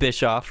only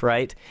Bischoff,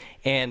 right?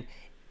 And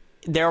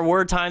there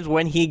were times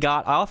when he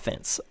got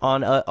offense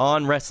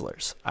on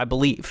wrestlers, I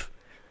believe,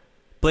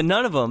 but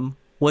none of them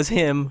was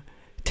him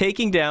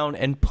taking down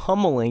and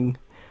pummeling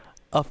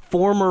a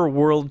former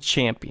world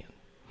champion.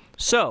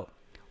 So,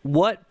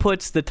 what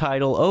puts the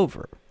title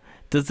over?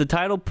 Does the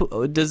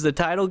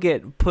title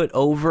get put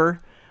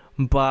over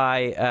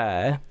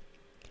by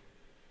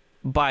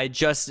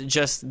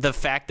just the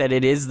fact that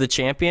it is the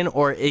champion,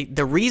 or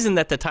the reason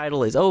that the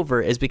title is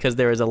over is because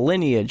there is a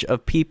lineage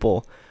of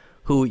people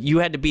who you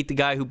had to beat the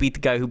guy who beat the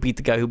guy who beat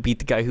the guy who beat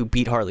the guy who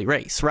beat Harley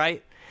Race,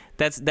 right?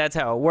 That's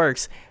how it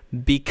works,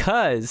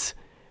 because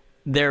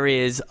there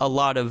is a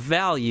lot of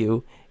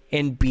value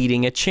in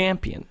beating a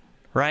champion,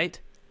 right?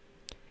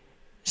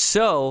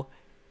 So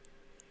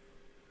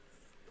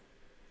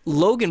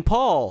Logan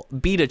Paul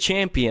beat a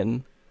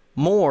champion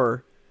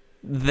more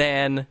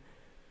than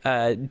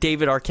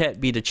David Arquette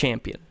beat a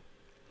champion.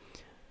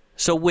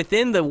 So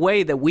within the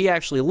way that we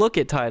actually look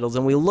at titles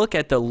and we look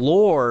at the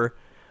lore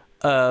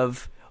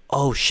of,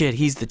 oh shit,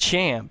 he's the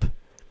champ,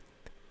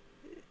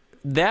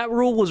 that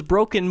rule was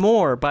broken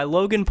more by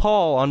Logan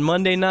Paul on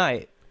Monday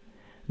night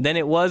than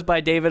it was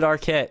by David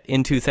Arquette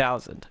in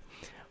 2000.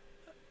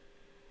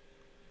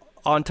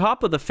 On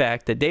top of the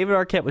fact that David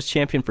Arquette was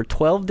champion for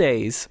 12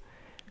 days,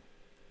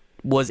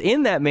 was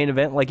in that main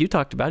event, like you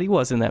talked about, he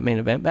was in that main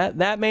event.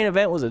 That main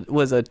event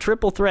was a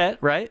triple threat,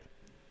 right?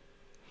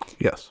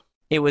 Yes.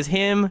 It was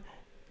him,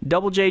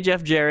 Double J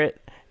Jeff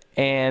Jarrett,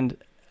 and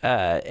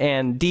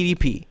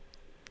DDP.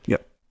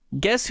 Yep.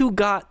 Guess who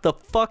got the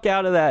fuck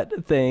out of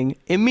that thing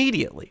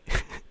immediately?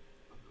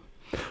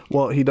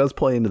 Well, he does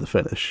play into the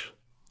finish.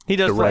 He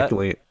does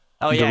directly.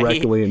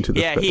 Directly into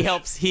the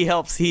finish.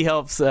 He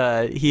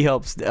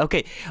helps.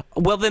 Okay.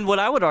 Well, then what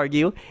I would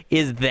argue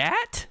is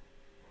that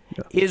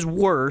is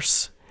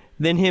worse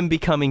than him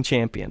becoming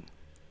champion.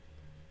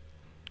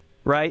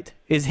 Right?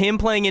 Is him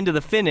playing into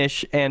the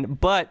finish,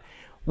 but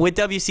with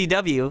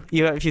WCW,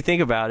 if you think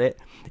about it,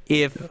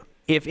 if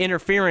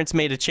interference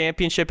made a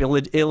championship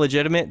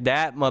illegitimate,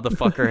 that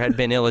motherfucker had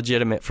been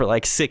illegitimate for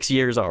like 6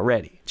 years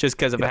already, just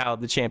because of how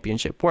the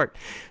championship worked.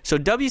 So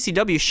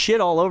WCW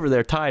shit all over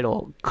their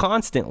title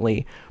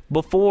constantly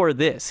before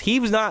this.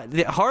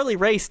 Harley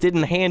Race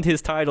didn't hand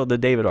his title to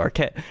David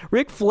Arquette.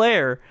 Ric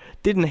Flair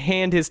didn't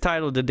hand his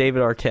title to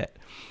David Arquette.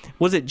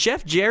 Was it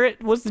Jeff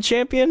Jarrett was the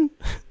champion?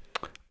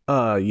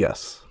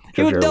 Yes.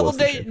 He was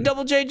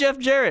Double J Jeff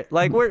Jarrett.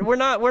 Like we're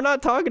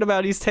not talking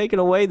about he's taking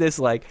away this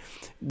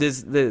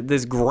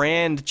this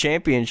grand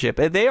championship.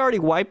 They already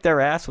wiped their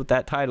ass with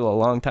that title a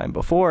long time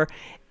before.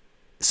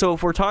 So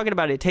if we're talking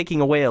about it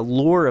taking away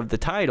allure of the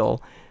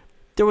title,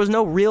 there was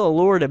no real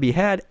allure to be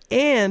had,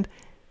 and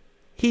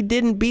he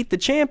didn't beat the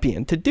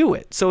champion to do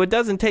it. So it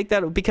doesn't take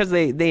that, because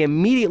they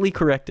immediately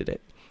corrected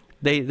it.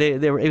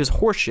 It was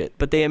horseshit,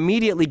 but they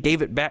immediately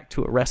gave it back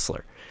to a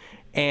wrestler,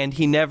 and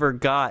he never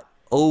got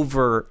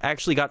over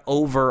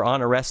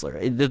on a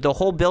wrestler. The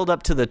whole build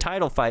up to the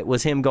title fight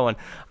was him going,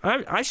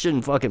 I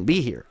shouldn't fucking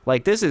be here.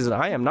 Like,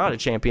 I am not a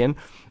champion.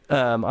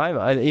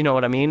 You know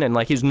what I mean? And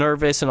like, he's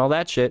nervous and all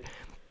that shit.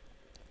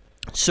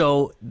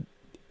 So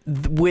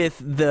with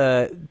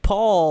the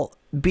Paul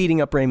beating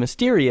up Rey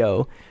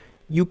Mysterio,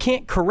 you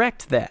can't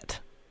correct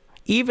that.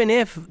 Even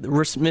if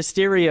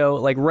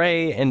Mysterio, like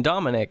Rey and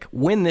Dominic,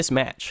 win this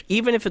match,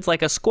 even if it's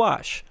like a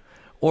squash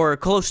or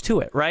close to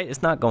it, right?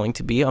 It's not going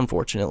to be,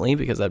 unfortunately,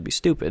 because that'd be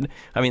stupid.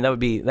 I mean, that would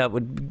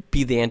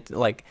be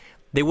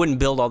they wouldn't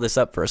build all this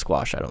up for a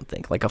squash, I don't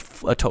think, like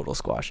a total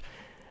squash.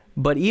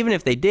 But even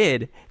if they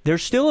did,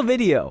 there's still a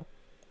video,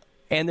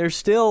 and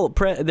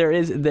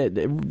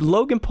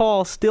Logan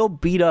Paul still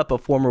beat up a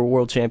former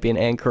world champion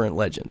and current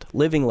legend,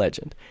 living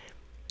legend.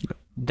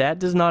 That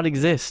does not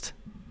exist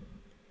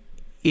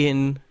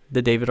in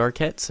the David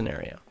Arquette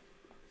scenario.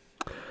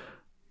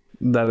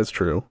 That is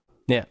true.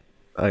 Yeah.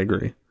 I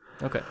agree.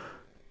 Okay.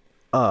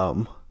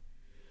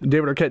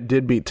 David Arquette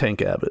did beat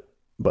Tank Abbott,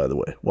 by the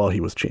way, while he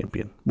was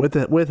champion, with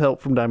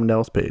help from Diamond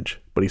Dallas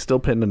Page, but he still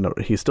pinned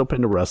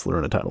a wrestler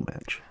in a title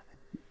match.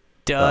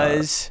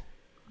 Does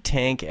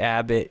Tank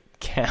Abbott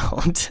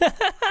count?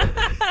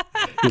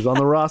 He's on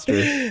the roster.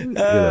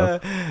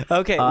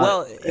 Okay,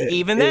 well,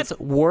 even that's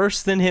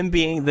worse than him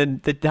being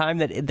the time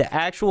that the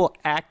actual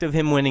act of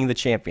him winning the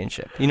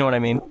championship. You know what I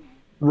mean?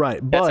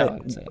 Right,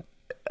 but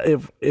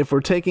if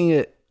we're taking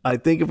it, I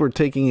think if we're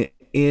taking it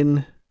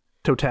in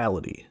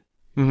totality,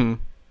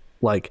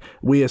 like,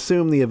 we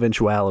assume the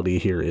eventuality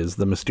here is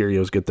the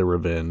Mysterios get their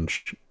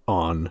revenge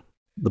on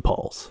the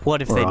Pauls.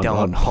 What if they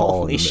don't?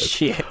 Holy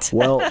shit!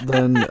 Well,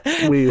 then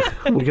we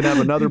can have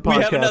another podcast.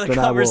 We have another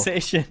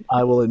conversation.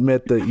 I will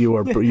admit that you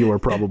are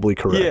probably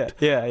correct.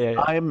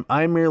 Yeah.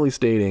 I'm merely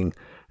stating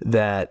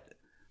that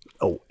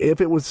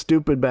if it was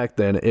stupid back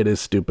then, it is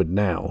stupid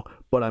now.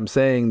 But I'm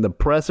saying the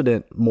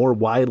precedent more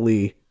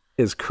widely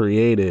is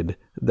created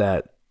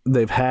that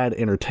they've had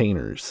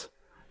entertainers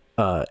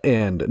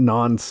and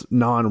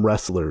non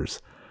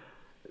wrestlers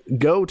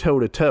go toe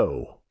to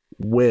toe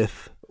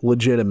with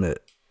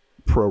legitimate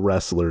pro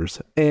wrestlers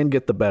and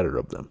get the better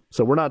of them.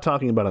 So we're not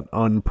talking about an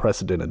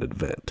unprecedented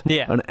event.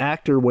 Yeah. An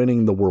actor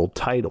winning the world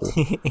title.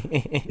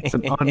 It's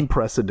an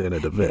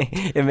unprecedented event.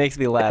 It makes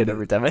me laugh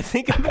every time I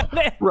think about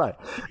it. Right.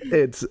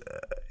 It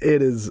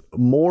is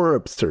more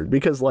absurd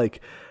because,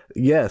 like,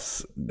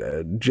 yes,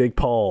 Jake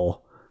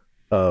Paul,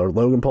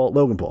 Logan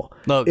Paul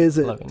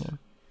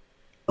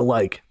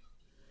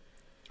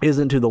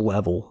isn't to the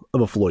level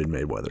of a Floyd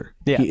Mayweather.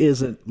 Yeah. He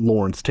isn't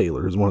Lawrence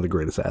Taylor, who's one of the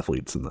greatest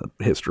athletes in the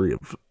history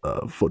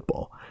of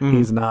football.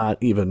 He's not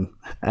even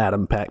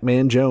Adam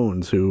Pac-Man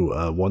Jones, who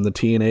won the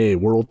TNA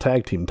World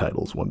Tag Team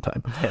titles one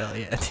time. Hell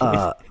yeah,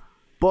 dude.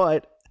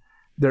 But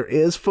there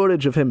is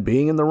footage of him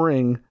being in the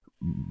ring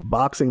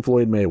boxing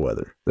Floyd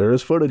Mayweather. There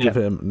is footage of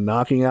him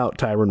knocking out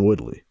Tyron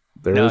Woodley.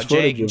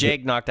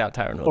 Jake knocked out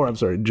Tyron Woodley. Or I'm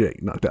sorry,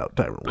 Jake knocked out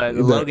Tyron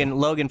Woodley.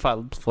 Logan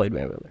fought Floyd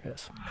Mayweather,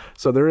 yes.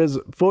 So there is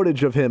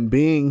footage of him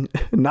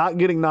not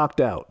getting knocked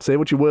out. Say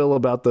what you will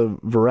about the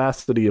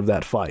veracity of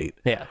that fight.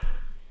 Yeah.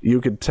 You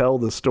could tell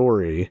the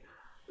story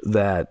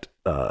that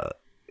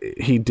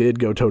he did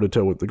go toe to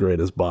toe with the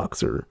greatest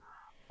boxer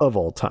of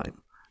all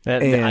time.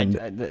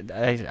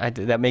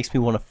 That makes me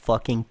want to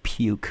fucking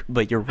puke,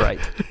 but you're right.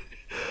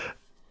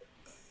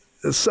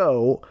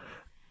 So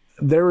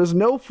there is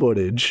no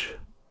footage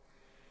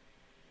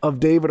of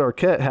David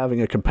Arquette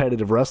having a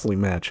competitive wrestling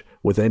match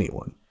with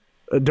anyone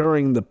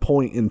during the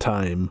point in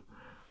time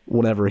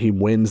whenever he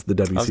wins the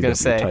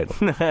WCW title.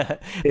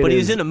 But he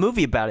was in a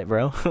movie about it,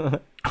 bro.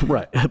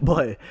 Right.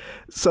 But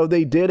so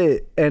they did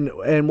it,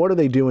 and what are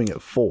they doing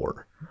it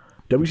for?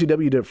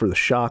 WCW did it for the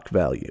shock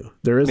value.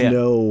 There is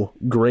no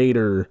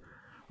greater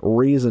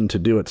reason to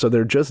do it. So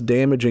they're just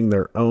damaging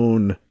their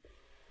own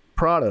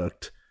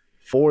product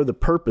for the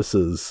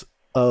purposes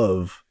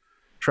of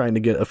trying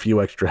to get a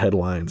few extra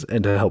headlines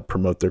and to help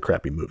promote their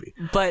crappy movie.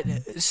 But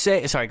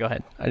sorry, go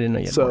ahead. I didn't know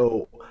you had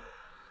more.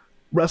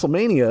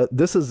 WrestleMania,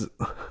 this is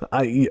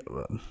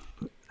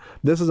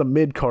a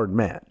mid-card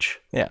match.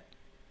 Yeah.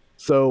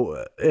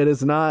 So it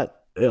is not,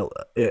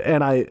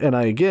 and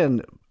I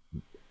again,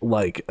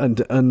 like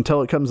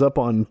until it comes up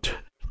on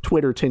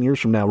Twitter 10 years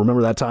from now,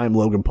 remember that time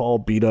Logan Paul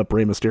beat up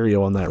Rey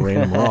Mysterio on that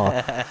random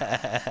Raw?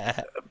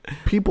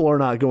 People are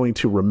not going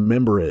to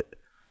remember it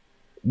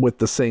with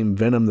the same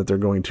venom that they're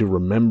going to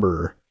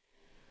remember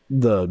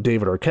the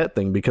David Arquette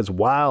thing, because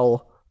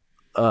while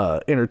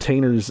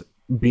entertainers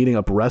beating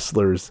up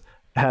wrestlers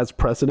has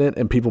precedent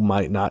and people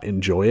might not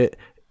enjoy it,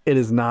 it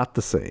is not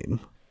the same.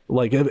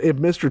 Like if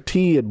Mr.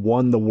 T had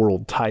won the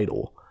world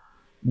title,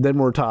 then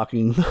we're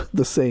talking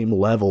the same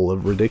level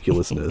of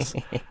ridiculousness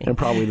and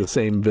probably the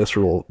same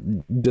visceral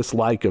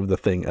dislike of the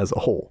thing as a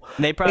whole.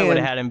 They probably would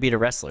have had him beat a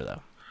wrestler,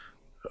 though.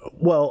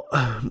 Well,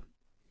 I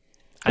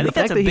think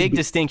that's a big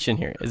distinction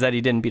here, is that he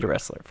didn't beat a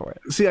wrestler for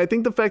it. See, I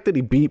think the fact that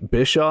he beat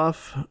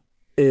Bischoff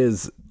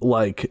is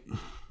like,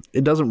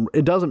 it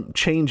doesn't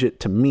change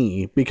it to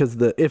me, because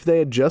if they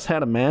had just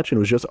had a match and it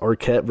was just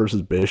Arquette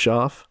versus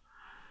Bischoff,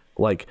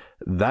 like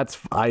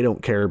I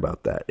don't care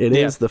about that. It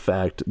is the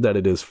fact that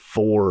it is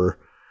for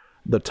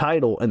the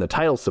title, and the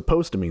title's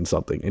supposed to mean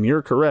something. And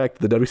you're correct,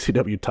 the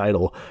WCW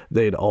title,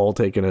 they'd all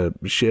taken a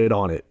shit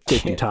on it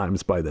 50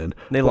 times by then.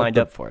 They lined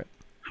up for it.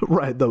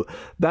 Right.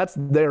 That's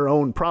their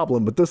own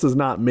problem, but this is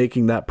not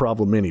making that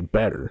problem any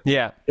better.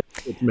 Yeah.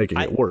 It's making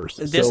it worse.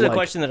 This is a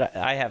question that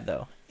I have,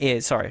 though.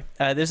 This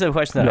is a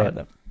question that I have,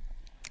 though.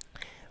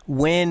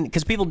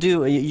 Because people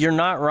do, you're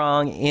not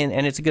wrong,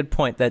 and it's a good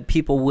point that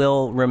people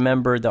will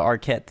remember the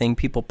Arquette thing.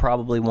 People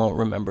probably won't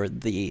remember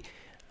the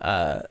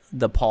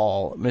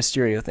Paul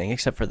Mysterio thing,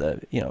 except for the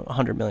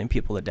 100 million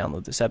people that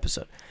download this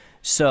episode.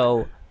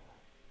 So,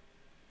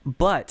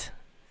 but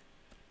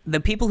the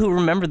people who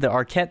remember the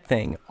Arquette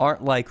thing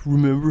aren't like,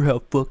 remember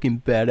how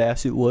fucking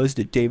badass it was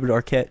that David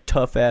Arquette,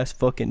 tough ass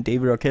fucking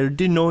David Arquette,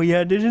 didn't know he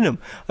had it in him.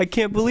 I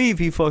can't believe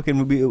he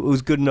fucking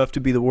was good enough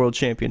to be the world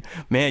champion.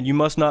 Man, you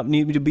must not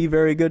need me to be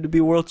very good to be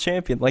world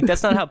champion. Like,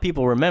 that's not how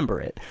people remember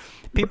it.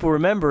 People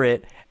remember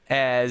it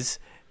as,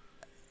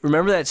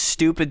 remember that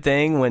stupid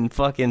thing when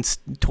fucking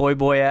toy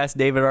boy ass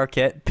David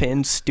Arquette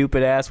pinned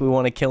stupid ass, we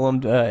want to kill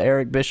him,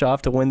 Eric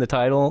Bischoff to win the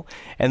title,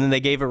 and then they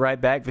gave it right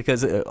back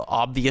because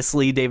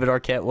obviously David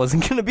Arquette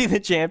wasn't going to be the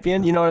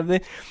champion, you know what I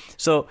mean?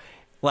 So,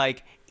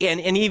 like,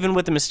 and even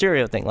with the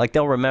Mysterio thing, like,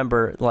 they'll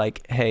remember,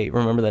 like, hey,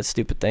 remember that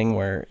stupid thing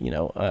where,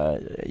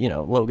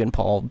 Logan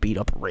Paul beat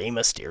up Rey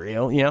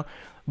Mysterio,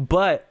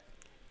 But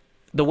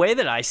the way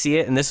that I see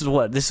it, and this is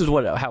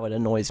how it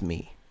annoys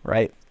me,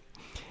 right?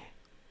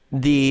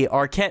 The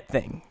Arquette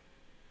thing.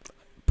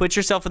 Put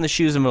yourself in the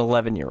shoes of an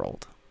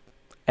 11-year-old.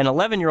 An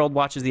 11-year-old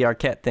watches the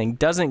Arquette thing,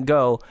 doesn't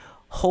go,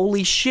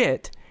 holy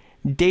shit,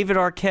 David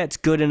Arquette's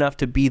good enough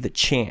to be the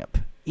champ.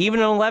 Even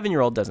an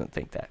 11-year-old doesn't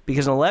think that.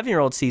 Because an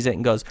 11-year-old sees it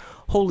and goes,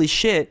 holy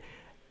shit,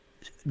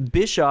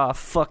 Bischoff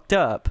fucked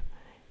up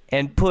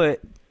and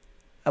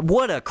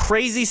what a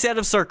crazy set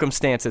of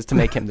circumstances to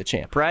make him the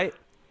champ, right?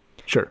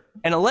 Sure.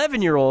 An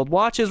 11-year-old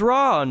watches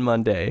Raw on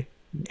Monday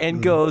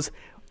and goes,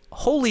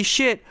 holy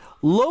shit,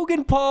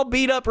 Logan Paul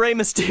beat up Rey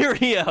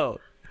Mysterio.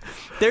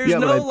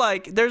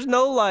 There's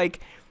no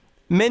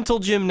mental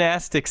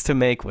gymnastics to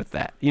make with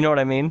that. You know what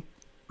I mean?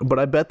 But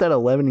I bet that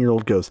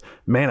 11-year-old goes,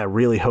 man, I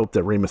really hope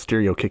that Rey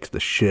Mysterio kicks the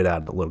shit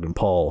out of Logan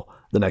Paul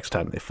the next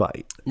time they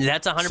fight.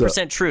 That's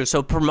 100% true.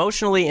 So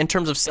promotionally, in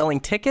terms of selling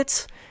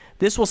tickets,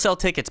 this will sell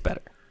tickets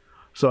better.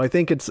 So I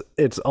think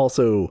it's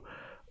also,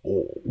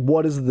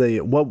 what is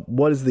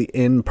the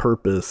end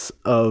purpose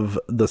of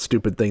the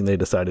stupid thing they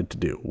decided to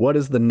do? What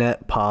is the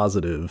net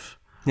positive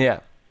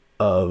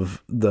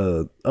of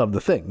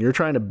the thing? You're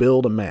trying to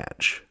build a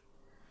match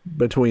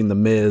between The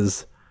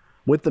Miz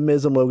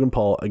and Logan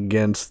Paul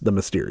against the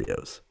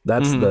Mysterios.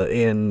 That's the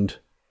end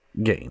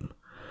game.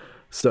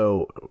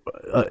 So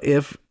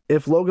if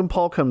Logan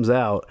Paul comes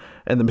out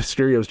and the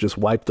Mysterios just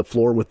wipe the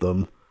floor with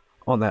them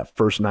on that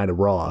first night of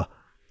Raw,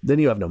 then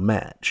you have no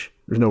match.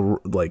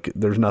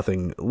 There's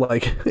nothing,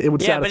 like, it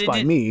would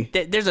satisfy me.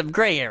 There's a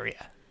gray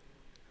area.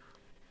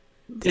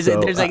 There's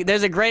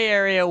a gray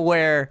area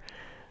where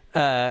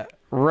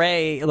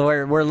Ray,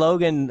 where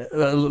Logan,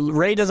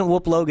 Ray doesn't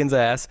whoop Logan's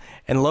ass,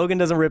 and Logan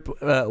doesn't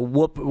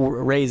whoop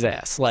Ray's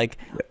ass. Like,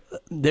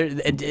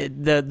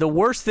 the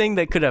worst thing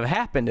that could have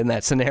happened in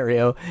that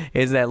scenario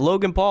is that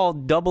Logan Paul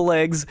double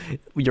legs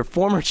your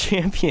former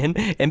champion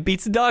and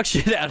beats the dog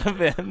shit out of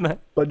him.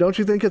 But don't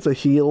you think it's a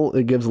heel?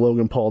 It gives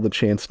Logan Paul the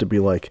chance to be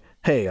like,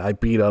 hey,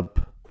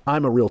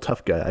 I'm a real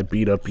tough guy. I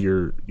beat up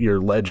your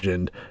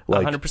legend.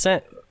 Like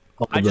 100%.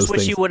 I just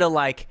wish you would have,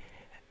 like,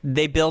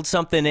 they build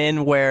something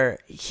in where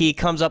he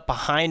comes up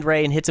behind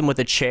Ray and hits him with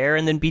a chair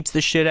and then beats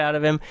the shit out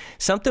of him.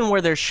 Something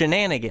where there's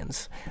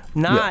shenanigans.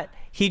 Not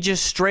he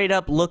just straight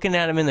up looking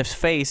at him in the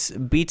face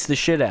beats the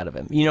shit out of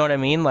him. You know what I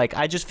mean? Like,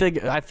 I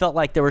felt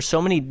like there were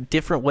so many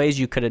different ways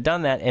you could have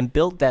done that and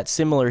built that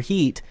similar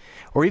heat,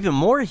 or even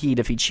more heat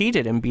if he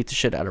cheated and beat the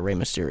shit out of Rey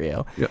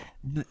Mysterio. Yeah.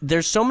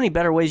 There's so many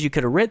better ways you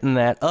could have written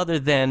that other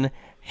than,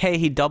 hey,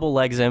 he double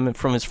legs him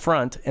from his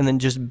front and then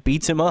just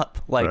beats him up.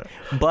 Like, right.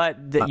 But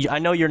I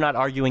know you're not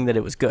arguing that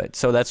it was good,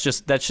 so that's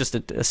just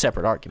a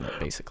separate argument,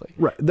 basically.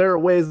 Right. There are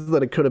ways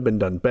that it could have been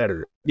done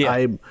better.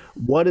 Yeah.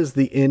 What is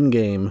the end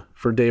game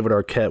for David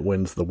Arquette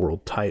wins the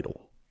world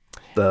title?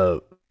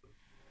 It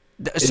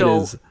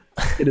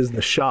is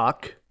the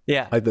shock.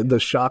 Yeah. The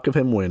shock of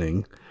him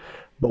winning.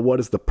 But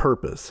what is the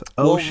purpose?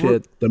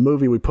 Shit, the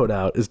movie we put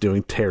out is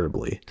doing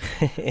terribly.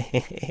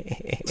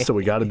 So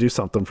we got to do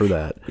something for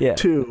that. Yeah.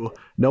 2,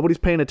 nobody's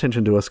paying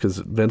attention to us because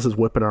Vince is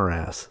whipping our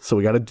ass. So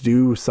we got to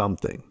do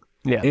something.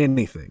 Yeah.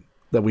 Anything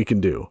that we can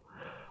do.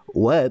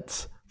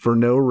 Let's, for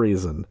no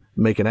reason,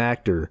 make an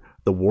actor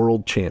the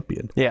world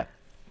champion. Yeah.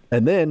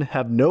 And then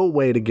have no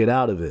way to get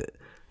out of it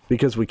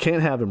because we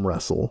can't have him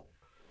wrestle.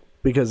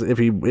 Because if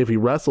he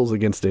wrestles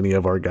against any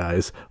of our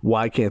guys,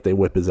 why can't they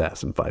whip his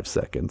ass in 5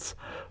 seconds?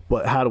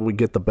 But how do we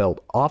get the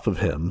belt off of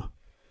him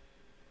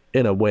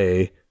in a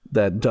way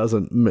that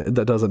doesn't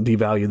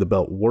devalue the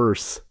belt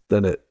worse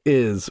than it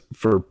is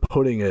for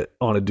putting it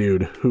on a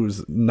dude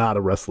who's not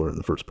a wrestler in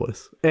the first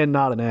place and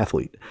not an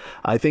athlete?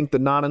 I think the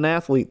not an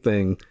athlete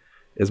thing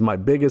is my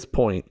biggest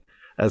point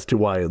as to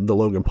why the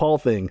Logan Paul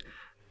thing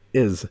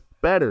is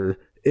better,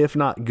 if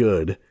not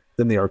good,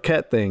 than the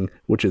Arquette thing,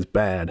 which is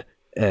bad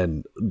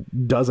and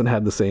doesn't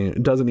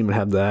even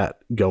have that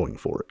going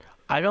for it.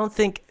 I don't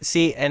think,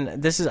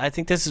 I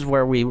think this is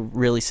where we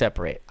really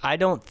separate. I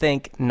don't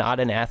think not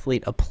an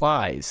athlete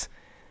applies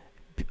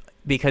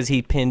because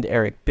he pinned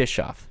Eric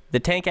Bischoff. The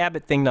Tank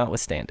Abbott thing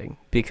notwithstanding,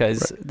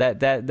 because right.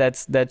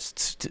 that's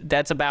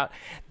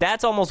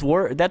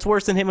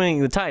worse than him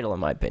winning the title in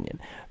my opinion,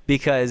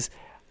 because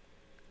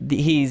if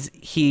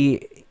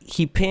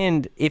he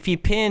pinned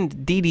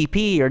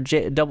DDP or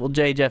Double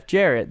J Jeff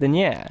Jarrett, then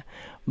yeah,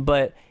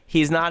 but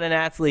he's not an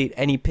athlete,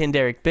 and he pinned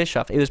Eric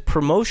Bischoff. It was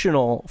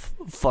promotional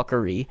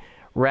fuckery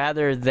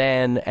rather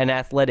than an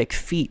athletic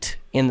feat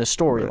in the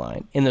storyline.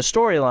 Right. In the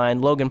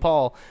storyline, Logan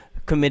Paul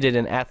committed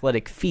an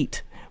athletic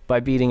feat by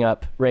beating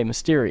up Rey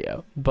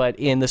Mysterio. But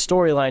in the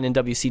storyline in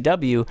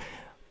WCW,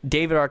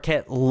 David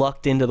Arquette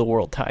lucked into the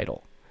world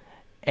title.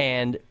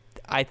 And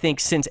I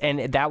think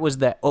and that was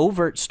the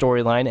overt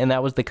storyline, and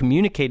that was the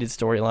communicated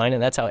storyline,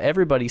 and that's how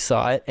everybody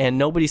saw it, and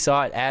nobody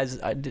saw it as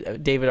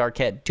David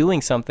Arquette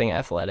doing something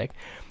athletic.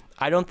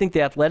 I don't think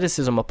the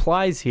athleticism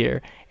applies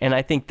here, and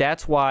I think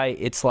that's why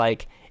it's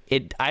like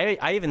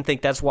I even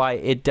think that's why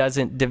it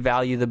doesn't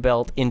devalue the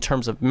belt in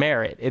terms of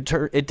merit. It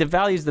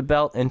devalues the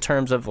belt in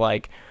terms of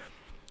like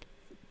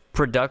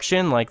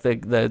production, like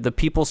the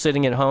people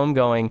sitting at home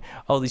going,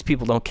 oh, these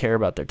people don't care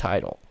about their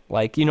title.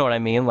 Like, you know what I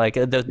mean? Like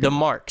the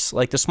marks,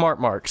 like the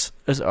smart marks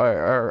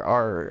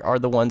are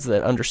the ones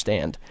that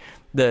understand.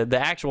 The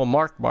actual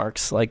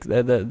marks, like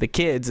the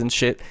kids and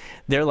shit,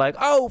 they're like,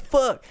 oh,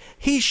 fuck,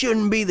 he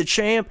shouldn't be the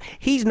champ.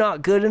 He's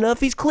not good enough.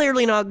 He's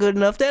clearly not good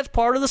enough. That's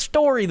part of the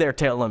story they're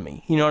telling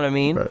me. You know what I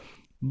mean? Right.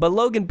 But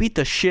Logan beat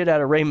the shit out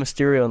of Rey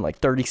Mysterio in like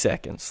 30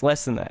 seconds.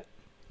 Less than that.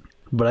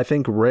 But I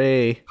think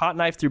Ray... Hot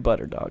knife through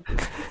butter, dog.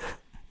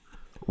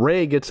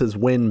 Ray gets his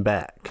win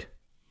back.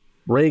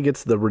 Ray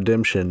gets the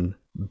redemption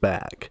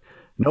back.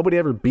 Nobody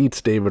ever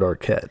beats David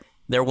Arquette.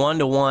 They're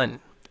 1-1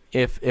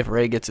 if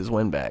Ray gets his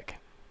win back.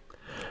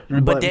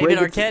 But David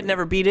Arquette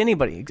never beat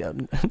anybody.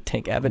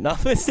 Tank Abbott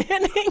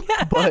notwithstanding.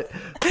 but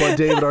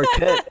David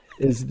Arquette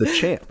is the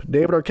champ.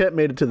 David Arquette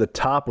made it to the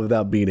top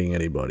without beating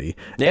anybody.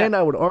 Yeah. And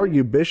I would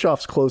argue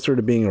Bischoff's closer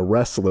to being a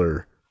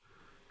wrestler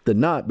than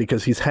not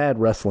because he's had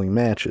wrestling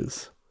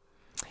matches.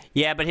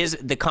 Yeah, but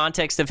the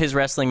context of his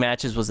wrestling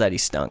matches was that he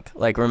stunk.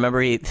 Like, remember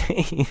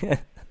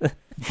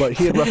But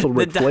he had wrestled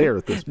Ric Flair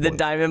at this point. The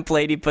diamond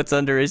plate he puts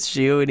under his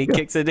shoe and he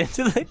kicks it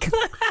into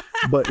the...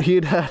 But he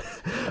had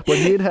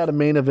had a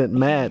main event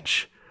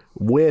match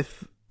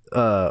with,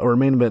 or a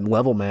main event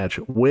level match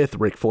with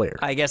Ric Flair.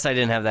 I guess I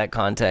didn't have that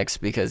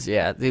context because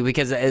a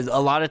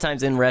lot of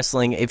times in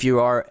wrestling, if you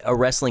are a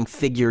wrestling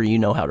figure, you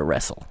know how to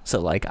wrestle. So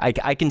like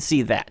I can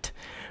see that,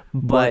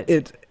 but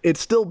it's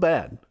still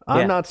bad.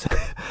 I'm not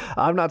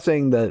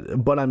saying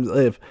that, but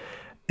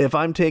if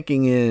I'm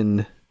taking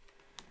in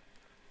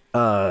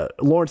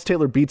Lawrence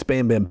Taylor beats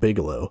Bam Bam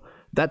Bigelow,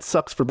 that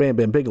sucks for Bam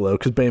Bam Bigelow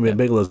because Bam Bam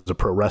Bigelow is a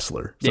pro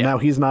wrestler. So now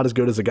he's not as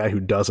good as a guy who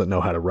doesn't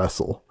know how to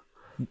wrestle.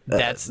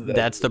 That's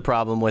the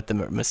problem with the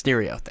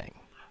Mysterio thing.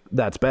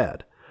 That's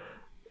bad.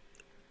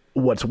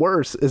 What's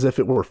worse is if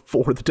it were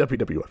for the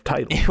WWF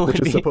title,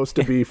 which is supposed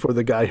to be for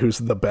the guy who's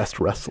the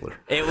best wrestler.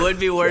 It would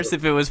be worse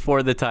if it was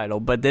for the title,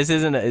 but this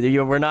isn't.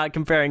 We're not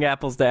comparing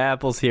apples to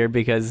apples here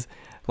because,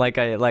 I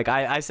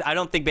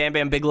don't think Bam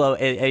Bam Bigelow,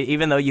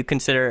 even though you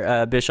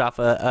consider Bischoff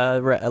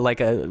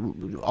a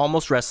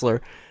almost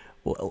wrestler,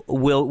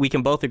 we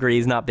can both agree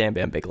he's not Bam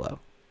Bam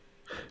Bigelow.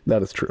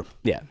 That is true.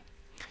 Yeah.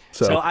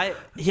 So I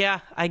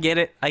get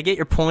it. I get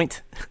your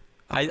point.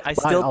 I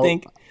still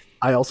think.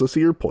 I also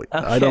see your point.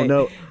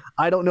 Okay.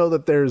 I don't know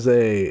that there's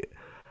a.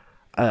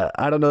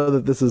 I don't know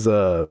that this is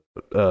a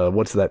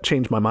what's that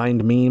change my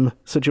mind meme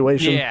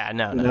situation. Yeah,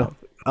 no.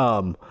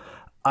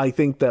 I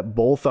think that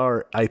both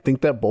are. I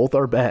think that both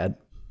are bad,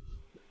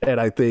 and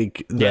I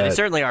think that, they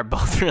certainly are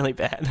both really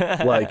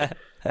bad.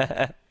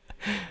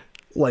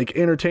 like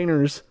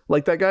entertainers,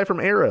 like that guy from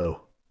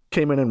Arrow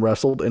came in and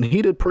wrestled, and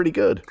he did pretty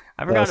good.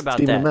 I forgot about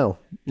Stephen that. Amell,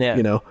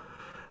 Yeah,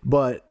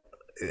 but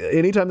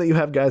anytime that you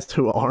have guys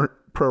who aren't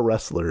pro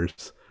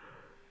wrestlers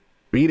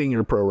beating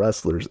your pro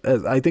wrestlers,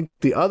 I think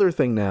the other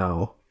thing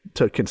now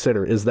to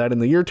consider is that in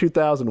the year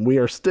 2000 we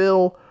are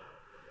still,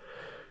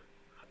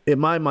 in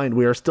my mind,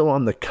 we are still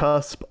on the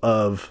cusp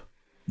of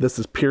this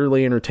is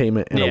purely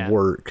entertainment and a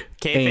work.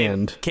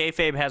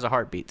 Kayfabe has a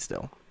heartbeat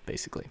still,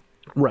 basically.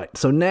 Right.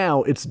 So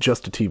now it's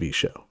just a TV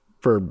show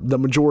for the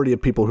majority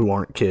of people who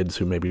aren't kids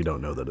who maybe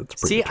don't know that it's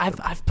pretty.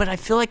 See, but I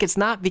feel like it's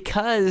not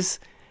because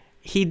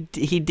he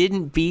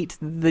didn't beat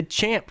the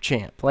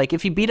champ. Like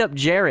if he beat up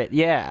Jarrett,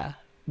 yeah,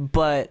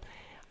 but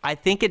I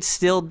think it's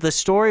still, the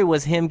story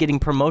was him getting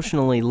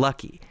promotionally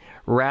lucky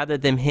rather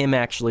than him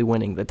actually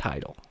winning the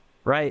title,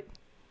 right?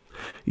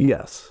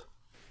 Yes,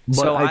 but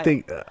so I don't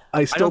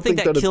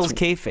think that kills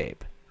kayfabe.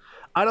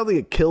 I don't think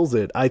it kills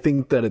it. I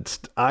think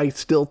that I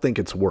still think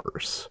it's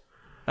worse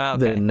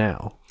than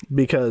now,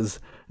 because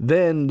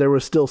then there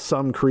was still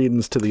some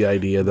credence to the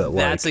idea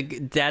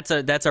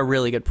that that's a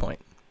really good point.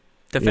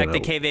 The fact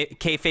that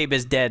kayfabe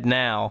is dead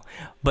now,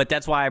 but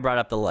that's why I brought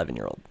up the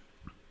 11-year-old.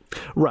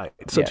 Right.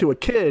 So to a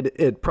kid,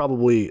 it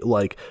probably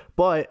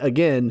but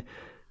again,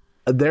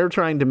 they're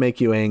trying to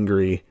make you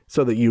angry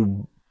so that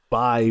you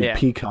buy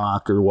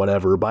Peacock or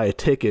whatever, buy a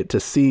ticket to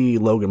see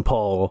Logan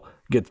Paul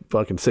get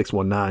fucking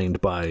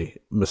 619'd by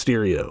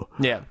Mysterio.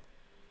 Yeah.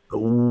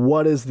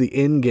 What is the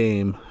end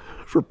game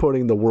for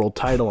putting the world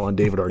title on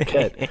David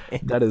Arquette?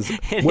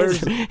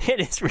 It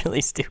is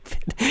really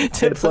stupid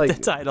to put the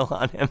title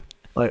on him.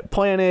 Like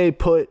plan A,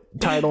 put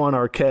title on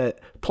Arquette.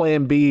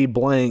 Plan B,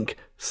 blank.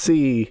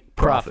 C,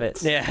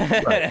 profits.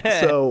 Yeah. Right.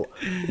 So,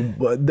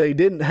 but they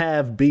didn't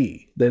have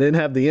B. They didn't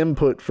have the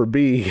input for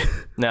B.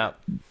 No.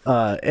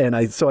 And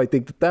I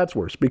think that's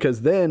worse,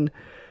 because then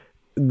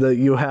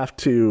you have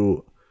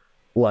to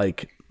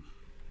then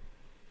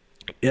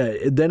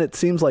it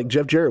seems like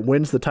Jeff Jarrett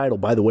wins the title,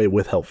 by the way,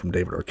 with help from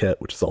David Arquette,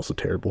 which is also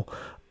terrible.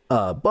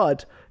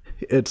 But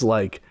it's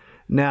like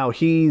now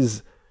him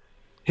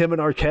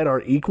and Arquette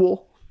are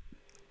equal.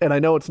 And I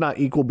know it's not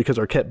equal because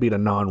Arquette beat a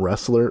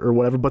non-wrestler or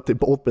whatever, but they've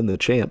both been the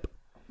champ.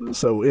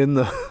 So in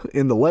the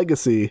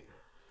legacy,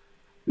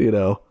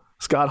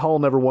 Scott Hall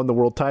never won the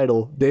world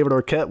title. David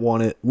Arquette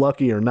won it,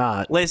 lucky or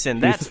not. Listen,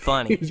 that's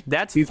funny. He's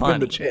funny. Been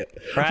the champ.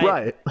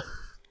 Right.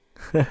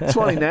 It's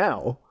funny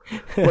now,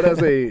 but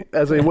as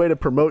a way to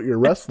promote your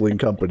wrestling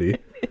company,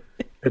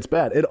 it's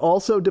bad. It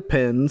also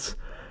depends.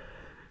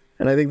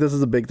 And I think this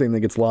is a big thing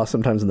that gets lost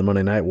sometimes in the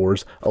Monday Night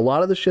Wars. A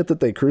lot of the shit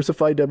that they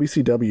crucified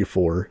WCW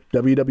for,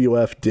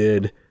 WWF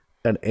did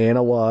an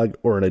analog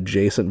or an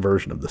adjacent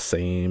version of the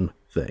same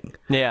thing.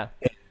 Yeah.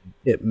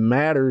 It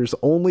matters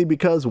only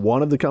because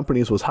one of the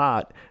companies was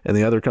hot and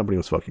the other company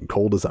was fucking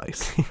cold as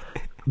ice.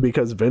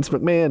 Because Vince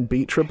McMahon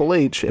beat Triple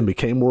H and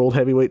became World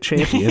Heavyweight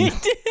Champion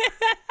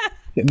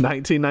in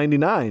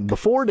 1999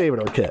 before David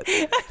Arquette.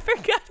 I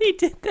forgot he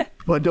did that.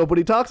 But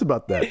nobody talks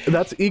about that.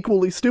 That's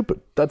equally stupid.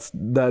 That's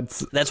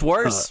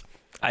worse.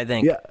 I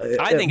think. Yeah,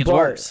 I think it's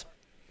worse.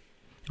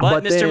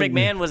 But Mr.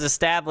 McMahon was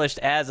established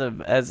as a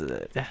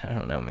I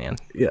don't know, man.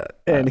 Yeah,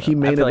 and he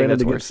main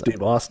evented against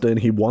Steve Austin.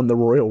 He won the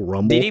Royal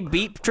Rumble. Did he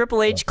beat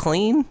Triple H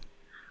clean?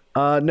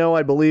 No,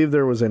 I believe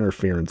there was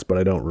interference, but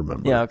I don't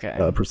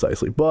remember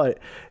precisely. But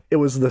it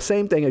was the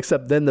same thing,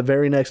 except then the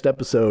very next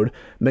episode,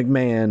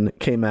 McMahon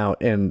came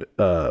out and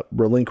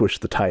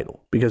relinquished the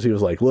title because he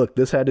was like, look,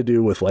 this had to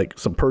do with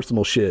some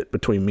personal shit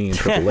between me and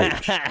Triple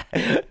H.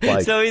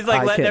 So he's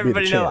letting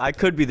everybody know I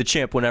could be the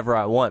champ whenever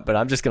I want, but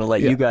I'm just going to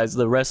let you guys,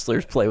 the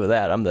wrestlers, play with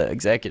that. I'm the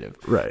executive.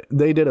 Right.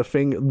 They did a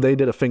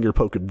finger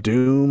poke of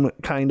doom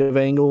kind of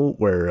angle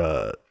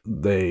where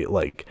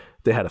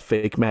they had a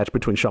fake match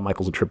between Shawn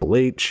Michaels and Triple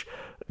H,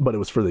 but it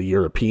was for the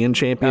European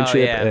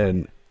Championship.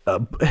 And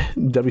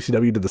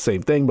WCW did the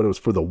same thing, but it was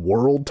for the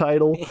world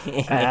title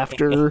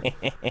after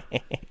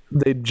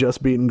they'd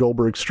just beaten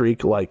Goldberg's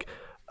streak.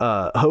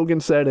 Hogan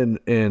said in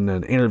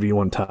an interview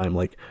one time,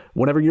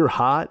 whenever you're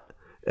hot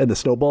and the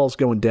snowball's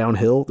going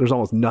downhill, there's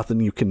almost nothing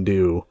you can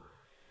do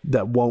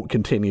that won't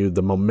continue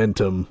the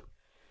momentum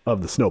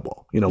of the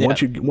snowball. You know, Yeah.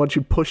 once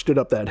you pushed it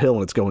up that hill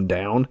and it's going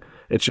down,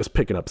 it's just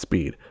picking up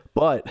speed.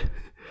 But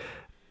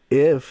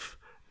if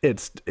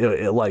it's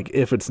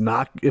if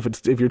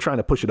you're trying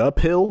to push it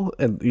uphill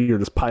and you're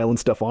just piling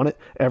stuff on it,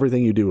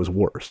 everything you do is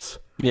worse.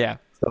 Yeah.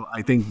 So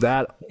I think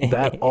that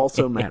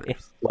also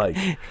matters. Like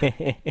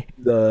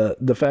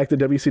the fact that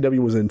WCW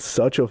was in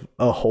such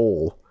a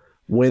hole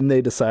when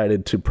they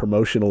decided to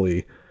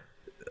promotionally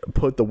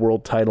put the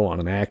world title on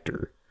an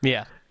actor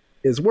Yeah.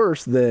 is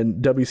worse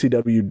than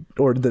WCW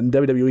or than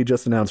WWE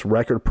just announced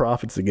record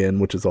profits again,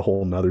 which is a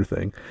whole nother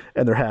thing.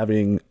 And they're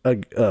having a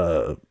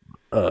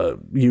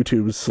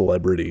YouTube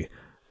celebrity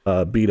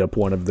beat up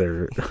one of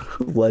their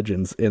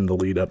legends in the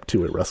lead up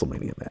to a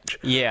WrestleMania match.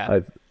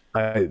 Yeah.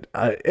 And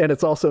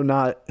it's also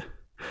not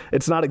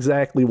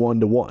exactly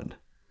 1-to-1.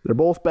 They're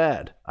both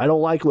bad. I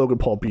don't like Logan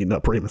Paul beating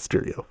up Rey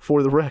Mysterio,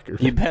 for the record.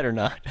 You better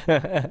not.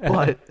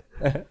 But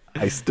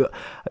I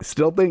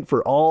still think if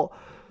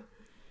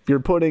you're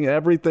putting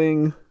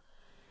everything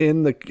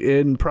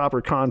in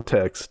proper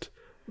context,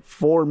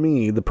 for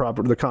me,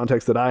 the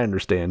context that I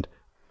understand,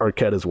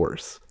 Arquette is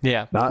worse.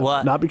 Yeah.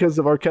 Not because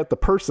of Arquette the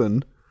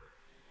person,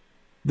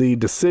 the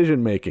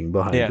decision making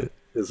behind it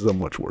is so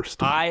much worse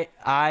to me.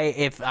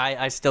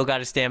 I still got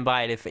to stand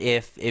by it.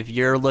 If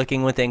you're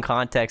looking within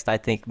context, I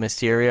think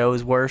Mysterio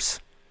is worse.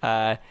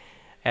 And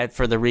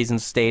for the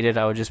reasons stated,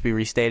 I would just be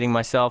restating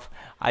myself.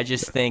 I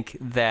just think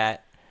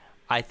that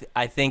I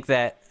think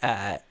that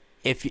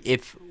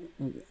if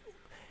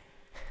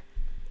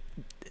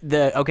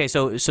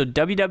so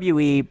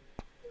WWE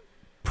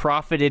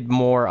profited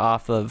more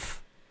off of,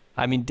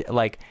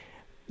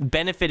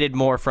 benefited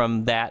more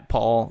from that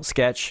Paul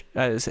sketch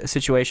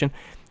situation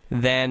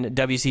than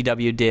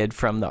WCW did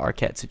from the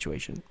Arquette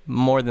situation,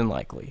 more than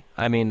likely.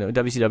 I mean,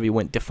 WCW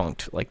went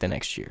defunct like the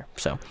next year.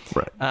 So,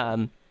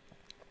 Right.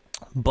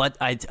 But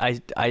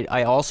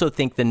I also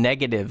think the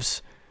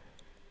negatives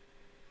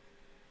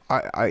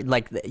are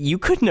like, you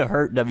couldn't have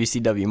hurt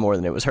WCW more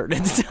than it was hurt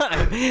at the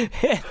time.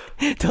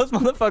 Those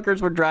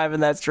motherfuckers were driving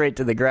that straight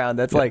to the ground.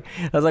 That's like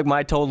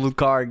my totaled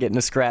car getting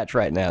a scratch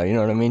right now. You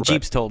know what I mean? Right.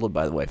 Jeep's totaled,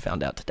 by the way,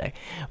 found out today.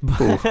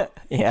 But,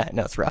 yeah,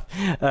 no, it's rough.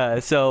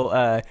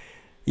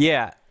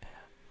 Yeah.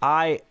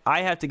 I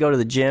have to go to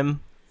the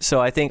gym,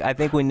 so I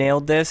think we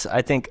nailed this.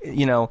 I think,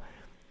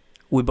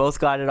 we both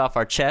got it off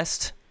our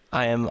chest.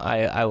 I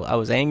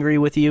was angry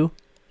with you,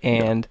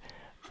 and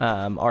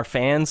our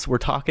fans were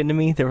talking to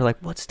me. They were like,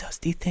 "What's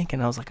Dusty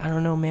thinking?" I was like, "I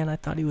don't know, man. I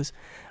thought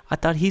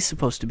he's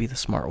supposed to be the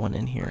smart one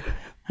in here."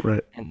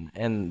 Right.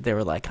 And they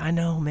were like, "I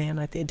know,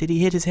 man. Did he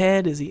hit his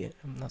head? Is he?"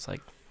 And I was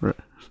like, right.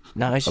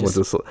 No, it's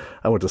just...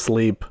 I went to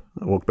sleep.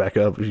 I woke back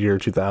up year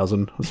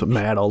 2000. I was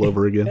mad all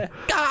over again.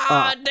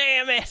 God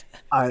damn it!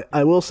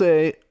 I will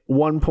say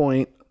one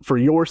point for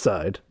your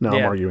side. Now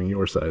I'm arguing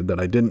your side that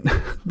I didn't.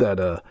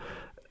 That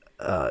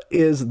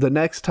is the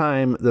next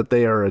time that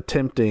they are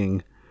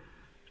attempting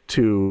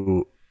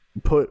to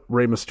put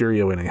Rey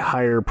Mysterio in a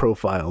higher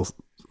profile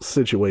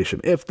situation,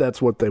 if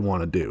that's what they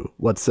want to do.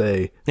 Let's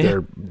say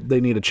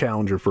they need a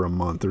challenger for a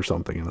month or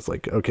something, and it's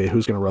like, okay,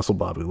 who's going to wrestle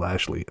Bobby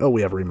Lashley? Oh,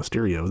 we have Rey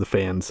Mysterio. The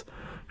fans,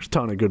 there's a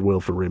ton of goodwill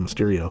for Rey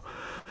Mysterio.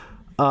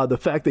 The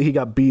fact that he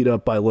got beat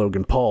up by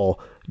Logan Paul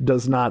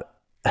does not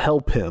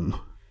help him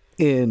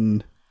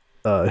in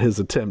his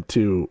attempt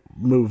to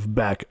move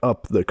back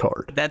up the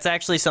card. That's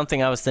actually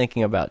something I was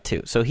thinking about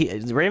too. So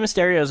Rey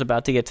Mysterio is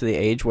about to get to the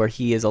age where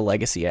he is a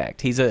legacy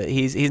act. He's not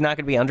going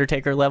to be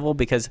Undertaker level,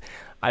 because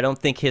I don't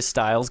think his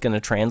style is going to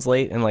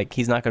translate, and like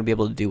he's not going to be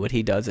able to do what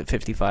he does at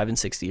 55 and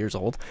 60 years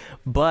old.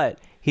 But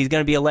he's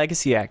going to be a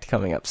legacy act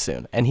coming up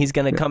soon, and he's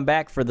going to come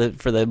back for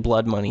the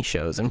Blood Money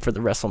shows and for the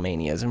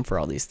WrestleManias and for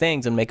all these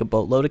things and make a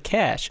boatload of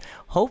cash,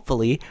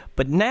 hopefully.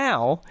 But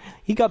now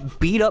he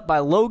got beat up by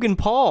Logan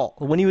Paul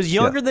when he was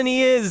younger than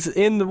he is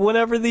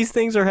whenever these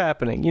things are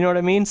happening. You know what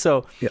I mean?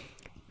 So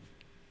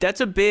that's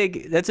a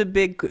big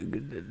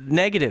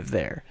negative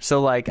there.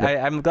 So like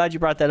I'm glad you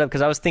brought that up,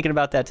 because I was thinking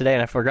about that today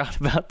and I forgot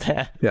about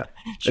that. Yeah,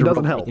 it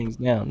doesn't help. Things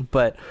down,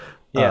 but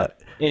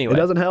anyway, it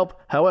doesn't help.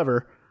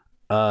 However,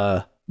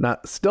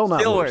 still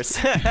worse.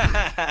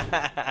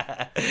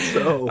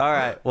 So, all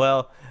right.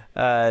 Well,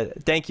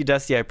 thank you,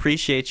 Dusty. I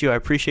appreciate you. I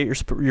appreciate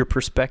your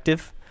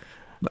perspective.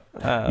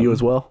 You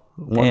as well.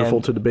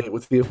 Wonderful to debate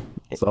with you,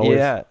 as always.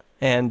 Yeah,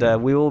 and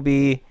we will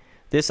be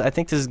I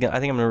think I'm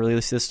going to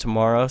release this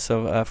tomorrow,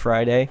 so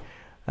Friday.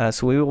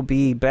 So we will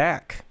be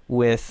back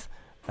with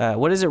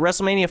what is it?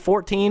 WrestleMania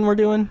 14 we're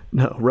doing?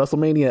 No,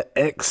 WrestleMania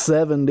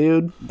X7,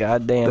 dude.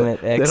 God damn it,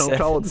 X7. They don't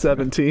call it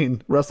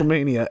 17.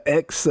 WrestleMania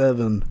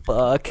X7.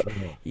 Fuck.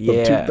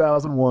 Yeah.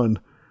 2001.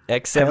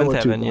 X7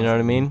 heaven, you know what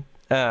I mean?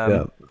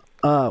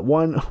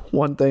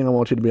 One thing I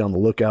want you to be on the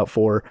lookout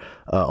for,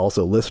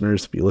 also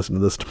listeners, if you listen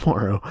to this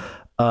tomorrow,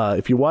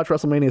 if you watch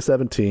WrestleMania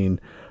 17,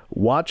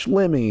 watch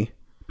Lemmy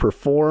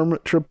perform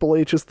Triple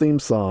H's theme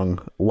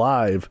song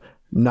live,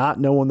 not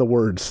knowing the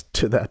words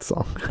to that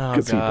song,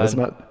 because he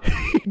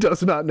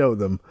does not know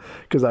them,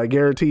 because I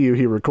guarantee you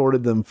he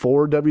recorded them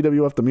for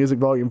WWF The Music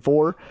Volume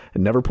 4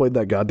 and never played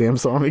that goddamn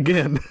song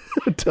again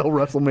until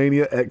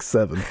WrestleMania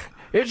X7.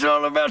 It's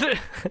all about it.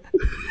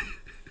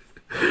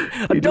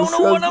 I don't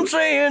know what I'm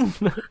saying.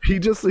 He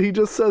just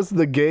says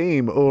the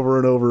game over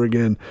and over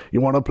again.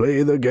 You want to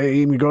play the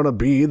game, you're going to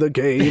be the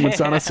game.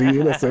 It's on a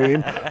scene the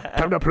same.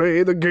 Time to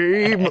play the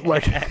game.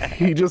 Like,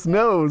 he just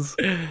knows.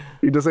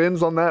 He just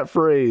ends on that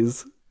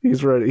phrase.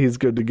 He's ready. He's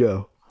good to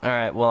go. All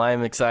right. Well,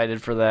 I'm excited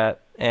for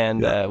that.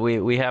 And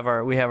we have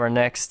our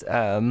next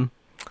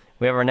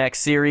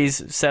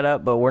series set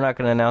up, but we're not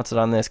going to announce it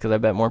on this because I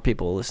bet more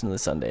people will listen to the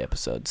Sunday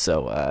episode.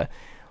 So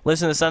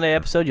listen to the Sunday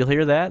episode. You'll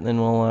hear that, and then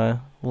we'll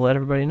let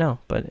everybody know.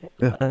 But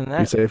other than that,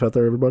 be safe out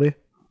there, everybody.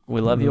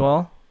 We love you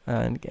all.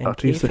 And talk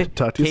to you Sunday.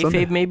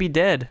 Kayfabe may be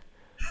dead,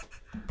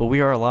 but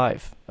we are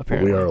alive.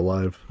 Apparently, we are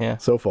alive. Yeah.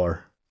 So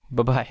far.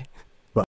 Bye-bye.